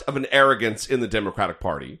somewhat of an arrogance in the Democratic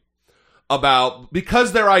Party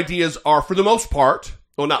because their ideas are, for the most part,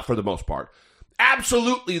 well, not for the most part,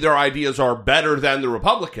 absolutely their ideas are better than the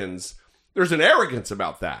Republicans. There's an arrogance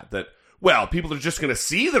about that, well, people are just going to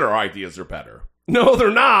see that our ideas are better. No, they're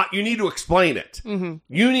not. You need to explain it. Mm-hmm.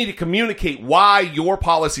 You need to communicate why your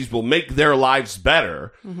policies will make their lives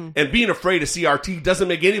better. Mm-hmm. And being afraid of CRT doesn't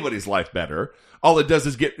make anybody's life better. All it does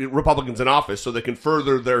is get Republicans in office so they can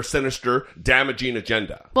further their sinister, damaging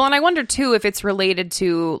agenda. Well, and I wonder, too, if it's related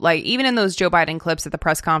to, like, even in those Joe Biden clips at the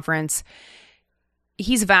press conference,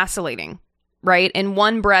 he's vacillating, right? In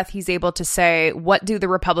one breath, he's able to say, what do the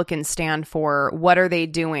Republicans stand for? What are they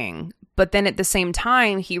doing? But then at the same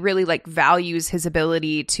time, he really, like, values his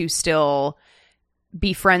ability to still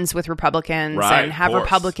be friends with Republicans and have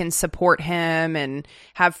Republicans support him and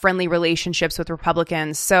have friendly relationships with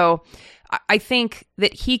Republicans. So I think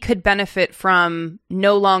that he could benefit from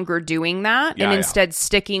no longer doing that and instead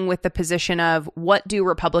sticking with the position of, what do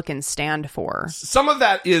Republicans stand for? Some of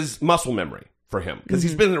that is muscle memory for him because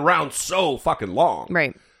he's been around so fucking long.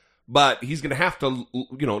 Right. But he's going to have to,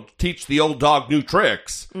 teach the old dog new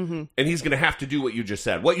tricks, and he's going to have to do what you just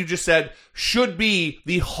said. What you just said should be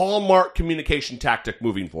the hallmark communication tactic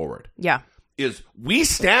moving forward. Yeah. Is we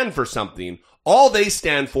stand for something. All they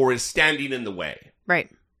stand for is standing in the way. Right.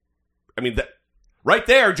 I mean, right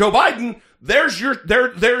there, Joe Biden, there's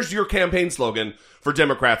your campaign slogan for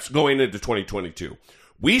Democrats going into 2022.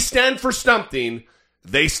 We stand for something.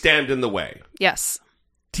 They stand in the way. Yes.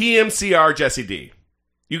 TMCR Jesse D.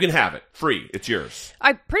 You can have it. Free. It's yours.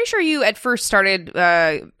 I'm pretty sure you at first started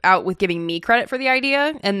out with giving me credit for the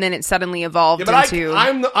idea, and then it suddenly evolved into...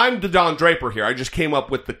 I'm the Don Draper here. I just came up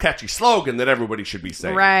with the catchy slogan that everybody should be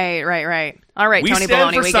saying. Right. All right, Tony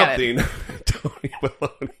Baloney, we get it. Tony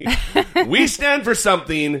Baloney. We stand for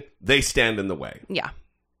something. They stand in the way. Yeah.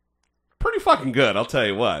 Pretty fucking good, I'll tell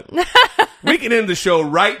you what. We can end the show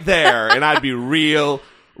right there, and I'd be real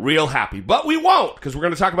happy. But we won't, because we're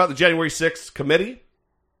going to talk about the January 6th committee.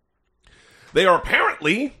 They are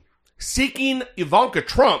apparently seeking Ivanka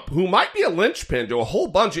Trump, who might be a linchpin to a whole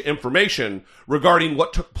bunch of information regarding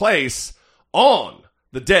what took place on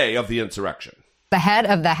the day of the insurrection. The head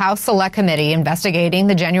of the House Select Committee investigating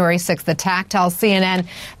the January 6th attack tells CNN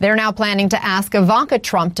they're now planning to ask Ivanka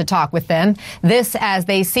Trump to talk with them. This as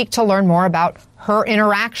they seek to learn more about her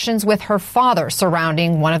interactions with her father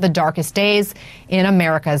surrounding one of the darkest days in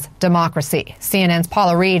America's democracy. CNN's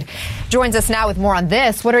Paula Reed joins us now with more on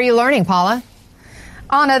this. What are you learning, Paula?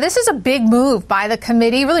 Anna, this is a big move by the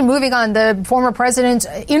committee, really moving on the former president's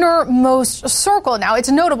innermost circle. Now, it's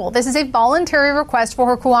notable. This is a voluntary request for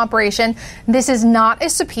her cooperation. This is not a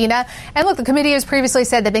subpoena. And look, the committee has previously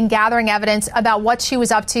said they've been gathering evidence about what she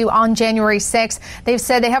was up to on January 6th. They've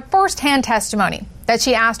said they have firsthand testimony that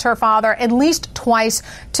she asked her father at least twice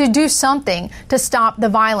to do something to stop the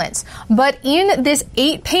violence. But in this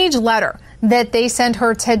 8-page letter that they sent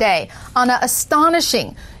her today, Anna,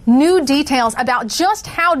 astonishing new details about just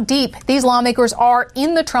how deep these lawmakers are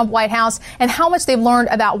in the Trump White House and how much they've learned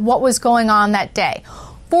about what was going on that day.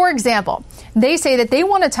 For example, they say that they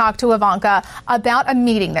want to talk to Ivanka about a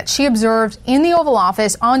meeting that she observed in the Oval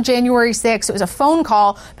Office on January 6th. It was a phone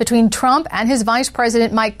call between Trump and his vice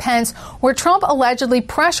president, Mike Pence, where Trump allegedly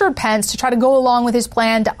pressured Pence to try to go along with his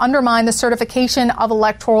plan to undermine the certification of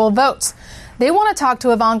electoral votes. They want to talk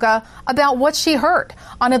to Ivanka about what she heard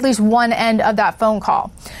on at least one end of that phone call.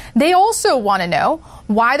 They also want to know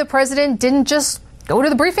why the president didn't just go to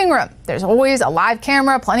the briefing room. There's always a live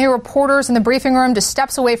camera, plenty of reporters in the briefing room just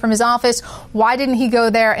steps away from his office. Why didn't he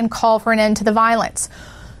go there and call for an end to the violence?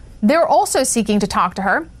 They're also seeking to talk to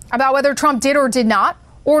her about whether Trump did or did not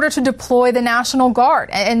order to deploy the National Guard.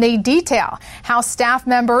 And they detail how staff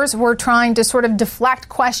members were trying to sort of deflect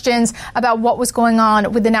questions about what was going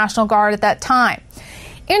on with the National Guard at that time.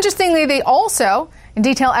 Interestingly, they also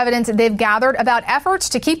detail evidence that they've gathered about efforts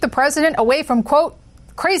to keep the president away from, quote,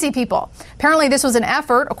 crazy people. Apparently, this was an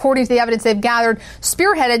effort, according to the evidence they've gathered,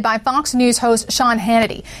 spearheaded by Fox News host Sean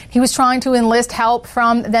Hannity. He was trying to enlist help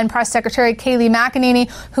from then Press Secretary Kayleigh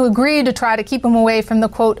McEnany, who agreed to try to keep him away from the,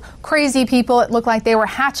 quote, crazy people. It looked like they were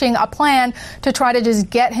hatching a plan to try to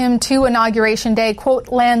just get him to Inauguration Day, quote,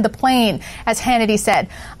 land the plane, as Hannity said.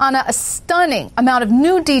 Anna, a stunning amount of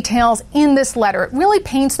new details in this letter. It really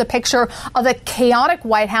paints the picture of a chaotic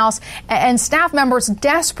White House and staff members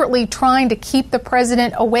desperately trying to keep the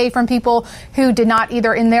president away from people who did not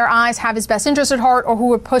either in their eyes have his best interest at heart or who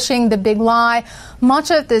were pushing the big lie.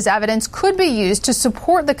 Much of this evidence could be used to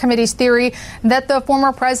support the committee's theory that the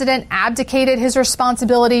former president abdicated his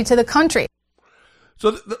responsibility to the country.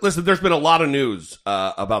 So listen, there's been a lot of news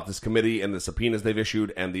about this committee and the subpoenas they've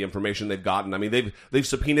issued and the information they've gotten. I mean, they've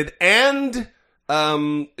subpoenaed and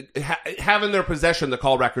have in their possession the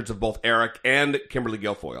call records of both Eric and Kimberly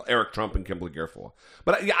Guilfoyle, Eric Trump and Kimberly Guilfoyle.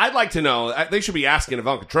 But I'd like to know, they should be asking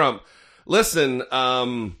Ivanka Trump, listen,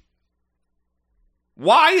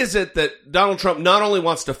 why is it that Donald Trump not only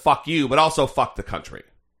wants to fuck you, but also fuck the country?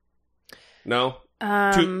 No?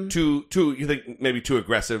 Too, you think maybe too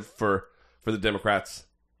aggressive for the Democrats?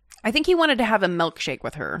 I think he wanted to have a milkshake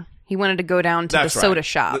with her. He wanted to go down to That's the right. soda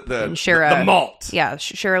shop and share the malt. Yeah,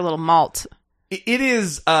 share a little malt. It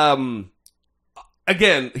is,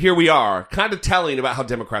 again, here we are, kind of telling about how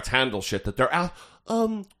Democrats handle shit, that they're out.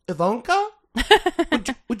 Ivanka,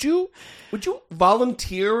 would you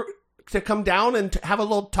volunteer to come down and to have a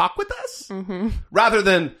little talk with us? Mm-hmm. Rather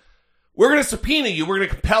than, we're going to subpoena you, we're going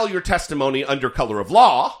to compel your testimony under color of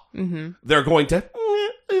law. Mm-hmm. They're going to,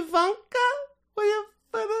 Ivanka,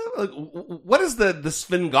 like, what is the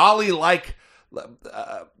Svengali-like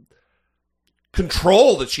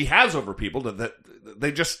control that she has over people that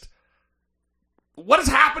they just, what is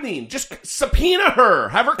happening? Just subpoena her,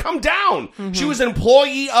 have her come down. Mm-hmm. She was an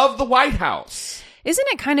employee of the White House. Isn't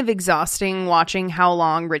it kind of exhausting watching how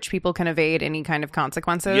long rich people can evade any kind of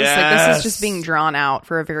consequences? Yes. Like, this is just being drawn out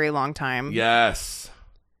for a very long time. Yes.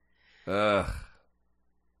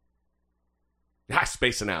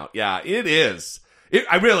 Spacing out. Yeah, it is.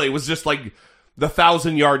 I really was just like the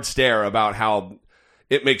 1,000-yard stare about how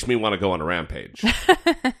it makes me want to go on a rampage.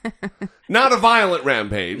 Not a violent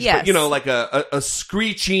rampage, yes. But, like a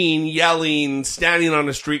screeching, yelling, standing on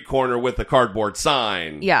a street corner with a cardboard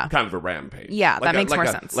sign. Yeah. Kind of a rampage. Yeah, that makes more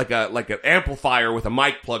sense. Like an amplifier with a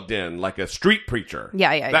mic plugged in, like a street preacher.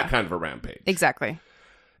 Yeah. That kind of a rampage. Exactly.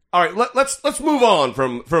 All right, let's move on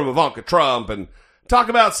from Ivanka Trump and talk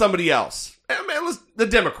about somebody else. The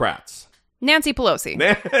Democrats. Nancy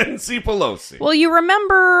Pelosi. Well, you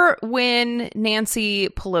remember when Nancy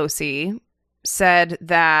Pelosi said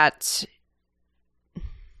that...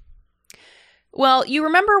 Well, you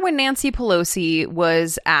remember when Nancy Pelosi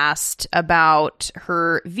was asked about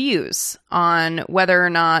her views on whether or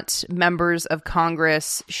not members of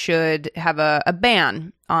Congress should have a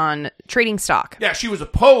ban on trading stock. Yeah, she was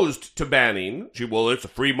opposed to banning. It's a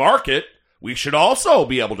free market. We should also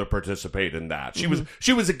be able to participate in that.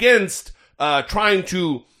 She was against trying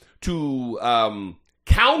to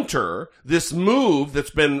counter this move that's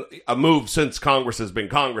been a move since Congress has been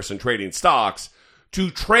Congress and trading stocks, to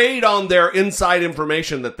trade on their inside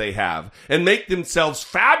information that they have and make themselves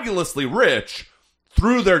fabulously rich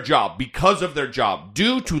through their job, because of their job,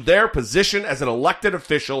 due to their position as an elected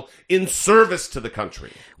official in service to the country.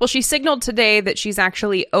 Well, she signaled today that she's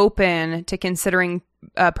actually open to considering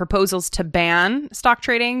proposals to ban stock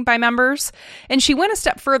trading by members. And she went a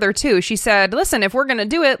step further, too. She said, listen, if we're going to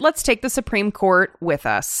do it, let's take the Supreme Court with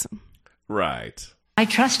us. Right. I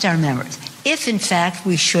trust our members. If, in fact,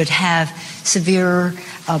 we should have severe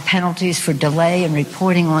penalties for delay in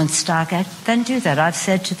reporting on Stock Act, then do that. I've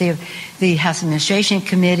said to the House Administration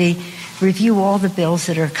Committee, review all the bills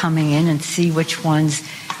that are coming in and see which ones,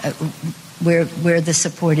 where the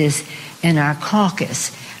support is in our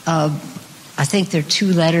caucus. I think there are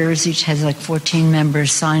 2 letters. Each has like 14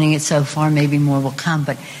 members signing it so far. Maybe more will come,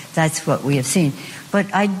 but that's what we have seen.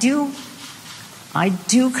 But I do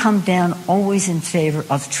come down always in favor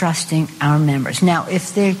of trusting our members. Now,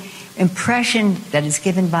 if the impression that is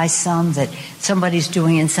given by some that somebody's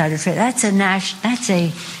doing insider trade, that's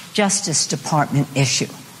a Justice Department issue.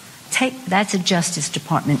 That's a Justice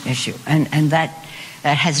Department issue, and that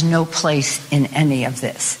has no place in any of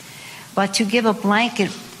this. But to give a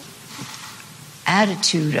blanket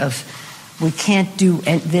attitude of we can't do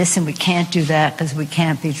this and we can't do that because we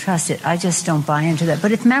can't be trusted, I just don't buy into that.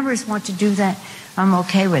 But if members want to do that, I'm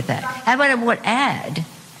okay with that. How about I would add,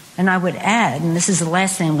 and this is the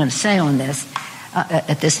last thing I'm going to say on this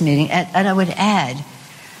at this meeting, and I would add,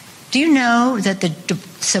 do you know that the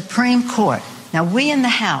Supreme Court, now we in the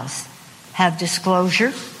House have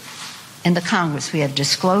disclosure, in the Congress we have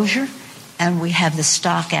disclosure, and we have the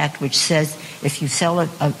Stock Act, which says if you sell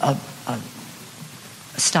a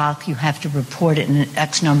stock, you have to report it in an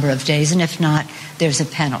X number of days, and if not, there's a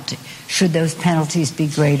penalty. Should those penalties be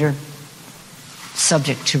greater?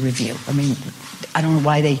 Subject to review. I mean, I don't know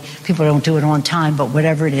why people don't do it on time, but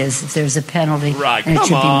whatever it is, if there's a penalty and it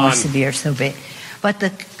should be more severe, so be it. But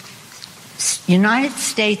the United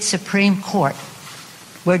States Supreme Court,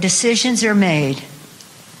 where decisions are made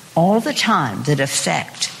all the time that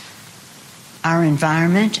affect our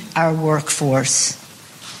environment, our workforce,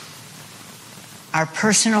 our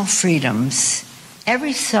personal freedoms,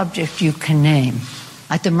 every subject you can name,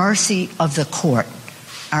 at the mercy of the court,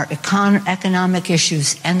 our economic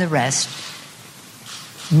issues and the rest,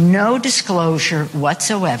 no disclosure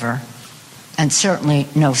whatsoever, and certainly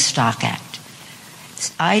no Stock Act.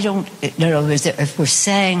 If we're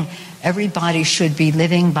saying everybody should be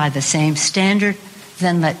living by the same standard,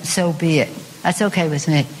 then so be it. That's okay with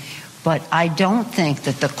me. But I don't think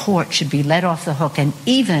that the court should be let off the hook, and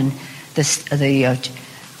even the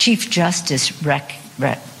Chief Justice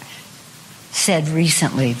said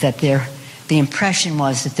recently that the impression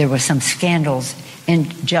was that there were some scandals in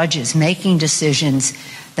judges making decisions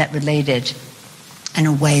that related in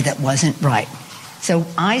a way that wasn't right. So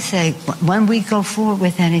I say, when we go forward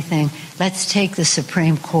with anything, let's take the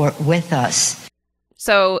Supreme Court with us.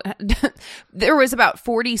 So there was about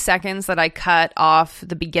 40 seconds that I cut off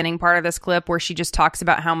the beginning part of this clip where she just talks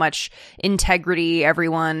about how much integrity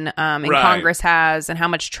everyone in Congress has and how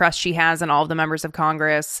much trust she has in all of the members of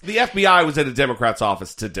Congress. The FBI was at a Democrat's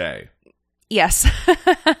office today. Yes.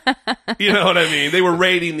 You know what I mean? They were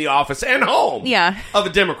raiding the office and home of a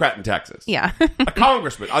Democrat in Texas. Yeah. A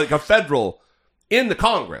congressman, like a federal in the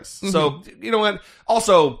Congress. Mm-hmm. So, you know what?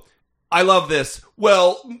 Also, I love this.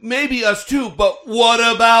 Well, maybe us too, but what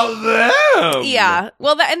about them? Yeah.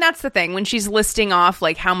 Well, and that's the thing. When she's listing off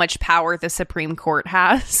like how much power the Supreme Court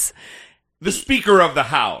has. The Speaker of the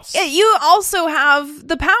House. You also have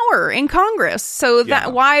the power in Congress. So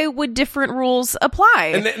that why would different rules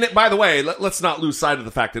apply? And by the way, let's not lose sight of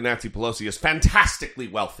the fact that Nancy Pelosi is fantastically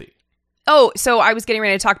wealthy. Oh, so I was getting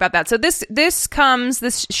ready to talk about that. So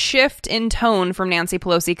this shift in tone from Nancy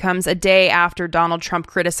Pelosi comes a day after Donald Trump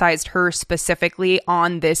criticized her specifically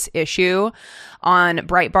on this issue on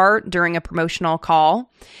Breitbart during a promotional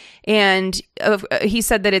call. And he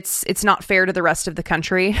said that it's not fair to the rest of the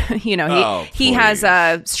country. You know, he has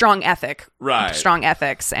a strong ethics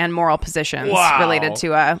and moral positions related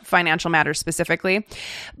to financial matters specifically.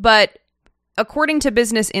 But according to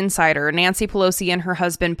Business Insider, Nancy Pelosi and her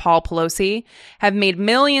husband, Paul Pelosi, have made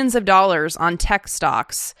millions of dollars on tech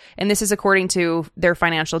stocks. And this is according to their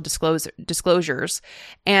financial disclosures.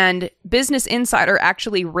 And Business Insider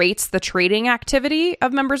actually rates the trading activity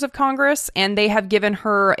of members of Congress, and they have given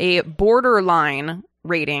her a borderline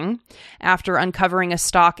rating after uncovering a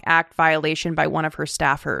Stock Act violation by one of her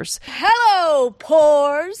staffers. Hello,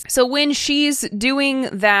 pores. So when she's doing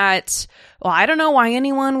that, well, I don't know why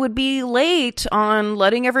anyone would be late on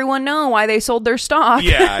letting everyone know why they sold their stock.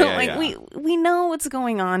 We know what's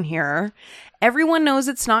going on here. Everyone knows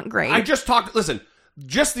it's not great.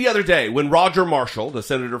 Just the other day when Roger Marshall, the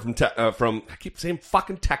senator from I keep saying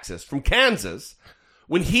fucking Texas, from Kansas,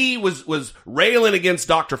 when he was railing against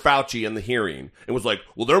Dr. Fauci in the hearing and was like,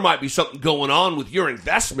 well, there might be something going on with your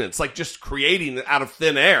investments, like just creating out of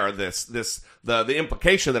thin air the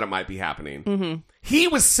implication that it might be happening. Mm-hmm. He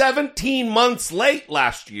was 17 months late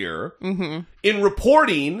last year in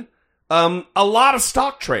reporting A lot of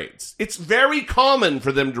stock trades. It's very common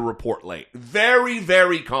for them to report late. Very,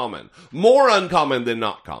 very common. More uncommon than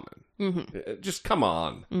not common. Just come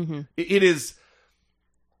on. It is...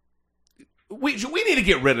 We need to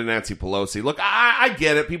get rid of Nancy Pelosi. Look, I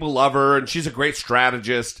get it. People love her, and she's a great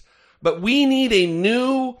strategist. But we need a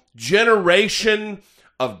new generation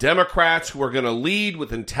of Democrats who are going to lead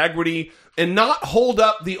with integrity and not hold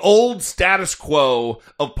up the old status quo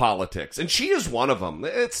of politics. And she is one of them.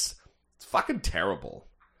 It's fucking terrible.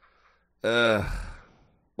 Well,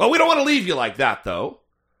 we don't want to leave you like that, though.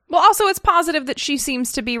 Well, also, it's positive that she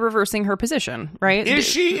seems to be reversing her position, right? Is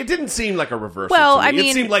she? It didn't seem like a reversal. Well, to me. I mean,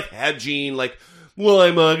 it seemed like hedging. Like, well,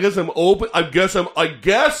 I guess I'm open. I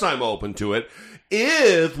guess I'm open to it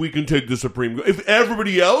if we can take the Supreme Court. If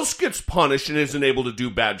everybody else gets punished and isn't able to do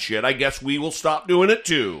bad shit, I guess we will stop doing it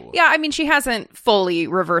too. Yeah, I mean, she hasn't fully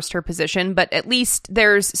reversed her position, but at least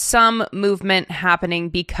there's some movement happening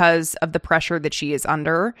because of the pressure that she is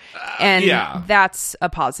under, and that's a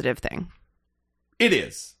positive thing. It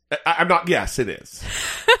is. I'm not... Yes, it is.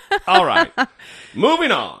 All right.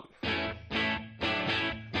 Moving on.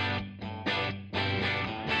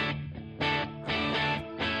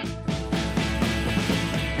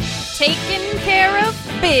 Taking care of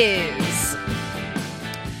biz.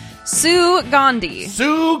 Sue Gandhi.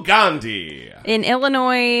 Sue Gandhi. An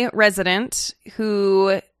Illinois resident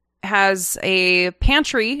who has a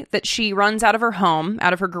pantry that she runs out of her home,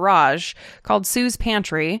 out of her garage, called Sue's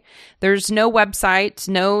Pantry. There's no website,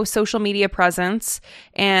 no social media presence,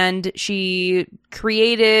 and she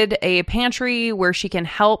created a pantry where she can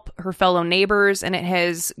help her fellow neighbors, and it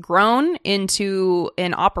has grown into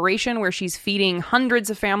an operation where she's feeding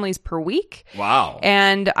hundreds of families per week. Wow.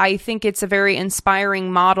 And I think it's a very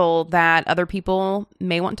inspiring model that other people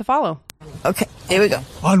may want to follow. Okay, here we go.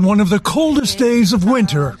 On one of the coldest days of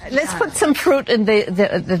winter, let's put some fruit in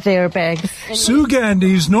their bags. Sue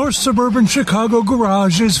Gandhi's North Suburban Chicago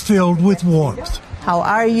garage is filled with warmth. How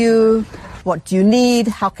are you? What do you need?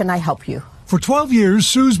 How can I help you? For 12 years,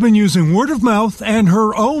 Sue's been using word of mouth and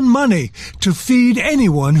her own money to feed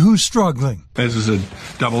anyone who's struggling. This is a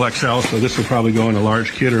double XL, so this will probably go in a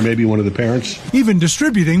large kid or maybe one of the parents. Even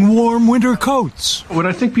distributing warm winter coats. What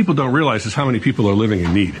I think people don't realize is how many people are living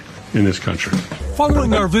in need in this country.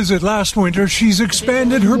 Following our visit last winter, she's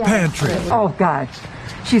expanded her pantry. Oh, God.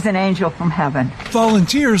 She's an angel from heaven.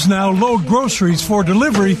 Volunteers now load groceries for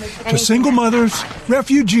delivery to single mothers,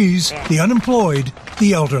 refugees, the unemployed,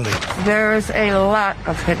 the elderly. There's a lot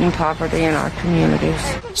of hidden poverty in our communities.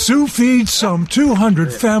 Sue feeds some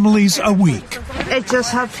 200 families a week. It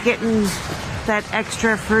just helps getting that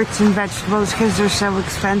extra fruits and vegetables because they're so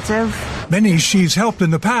expensive. Many she's helped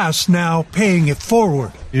in the past, now paying it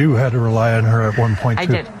forward. You had to rely on her at one point, too. I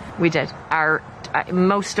did. We did.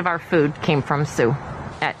 Most of our food came from Sue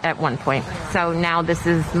at one point. So now this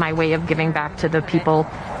is my way of giving back to the people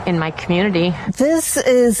in my community. This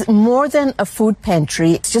is more than a food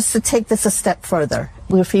pantry. It's just to take this a step further.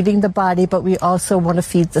 We're feeding the body, but we also want to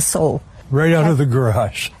feed the soul. Right out of the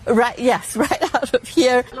garage. Right, yes, right out of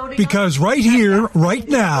here. Because right here, right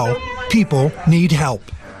now, people need help.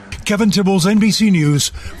 Kevin Tibbles, NBC News,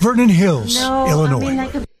 Vernon Hills,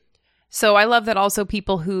 Illinois. So I love that also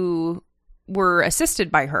people who were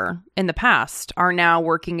assisted by her in the past are now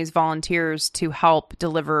working as volunteers to help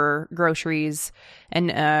deliver groceries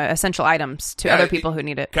and essential items to other people who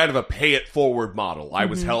need it. Kind of a pay it forward model. I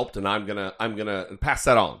was helped, and I'm gonna pass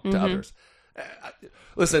that on to others.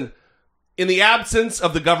 Listen, in the absence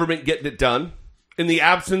of the government getting it done, in the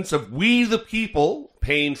absence of we the people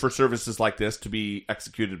paying for services like this to be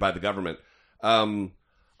executed by the government,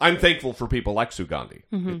 I'm thankful for people like Sue Gandhi.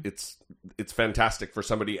 It's fantastic for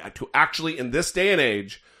somebody to actually, in this day and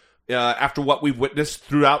age, after what we've witnessed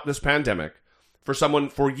throughout this pandemic, for someone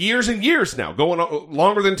for years and years now, going on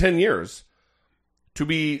longer than 10 years, to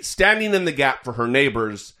be standing in the gap for her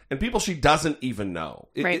neighbors and people she doesn't even know.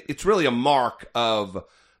 It's really a mark of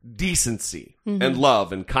decency and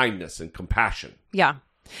love and kindness and compassion. Yeah.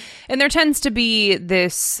 And there tends to be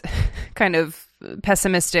this kind of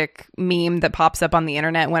pessimistic meme that pops up on the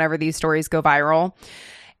internet whenever these stories go viral.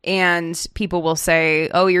 And people will say,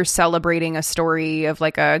 oh, you're celebrating a story of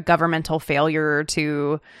like a governmental failure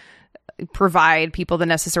to provide people the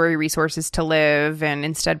necessary resources to live, and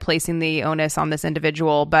instead placing the onus on this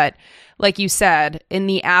individual. But like you said, in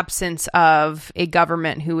the absence of a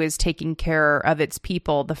government who is taking care of its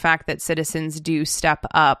people, the fact that citizens do step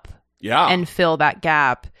up and fill that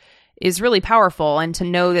gap is really powerful. And to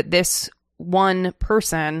know that this one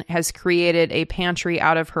person has created a pantry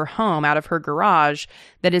out of her home, out of her garage,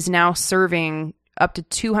 that is now serving up to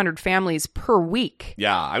 200 families per week.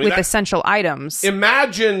 Yeah, I mean, with essential items.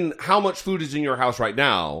 Imagine how much food is in your house right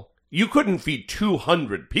now. You couldn't feed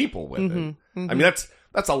 200 people with it. I mean,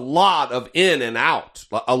 that's a lot of in and out,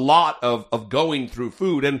 a lot of going through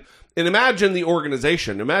food. And imagine the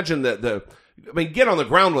organization. Imagine get on the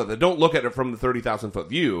ground with it. Don't look at it from the 30,000 foot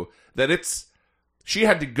view. She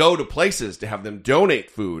had to go to places to have them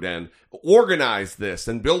donate food and organize this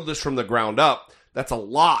and build this from the ground up. That's a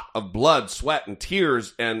lot of blood, sweat, and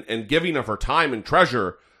tears and giving of her time and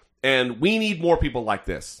treasure. And we need more people like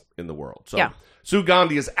this in the world. So Sue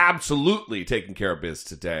Gandhi is absolutely taking care of biz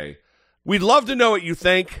today. We'd love to know what you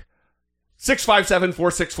think.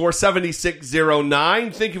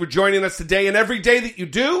 657-464-7609. Thank you for joining us today and every day that you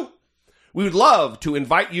do. We would love to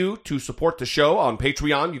invite you to support the show on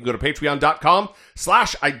Patreon. You can go to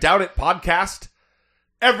patreon.com/IDoubtItPodcast.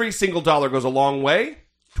 Every single dollar goes a long way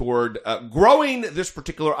toward growing this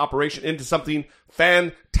particular operation into something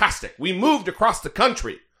fantastic. We moved across the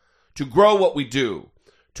country to grow what we do,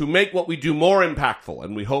 to make what we do more impactful,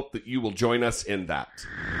 and we hope that you will join us in that.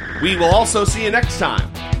 We will also see you next time.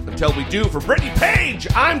 Until we do, for Brittany Page,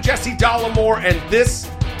 I'm Jesse Dollamore, and this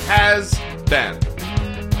has been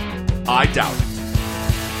I Doubt It.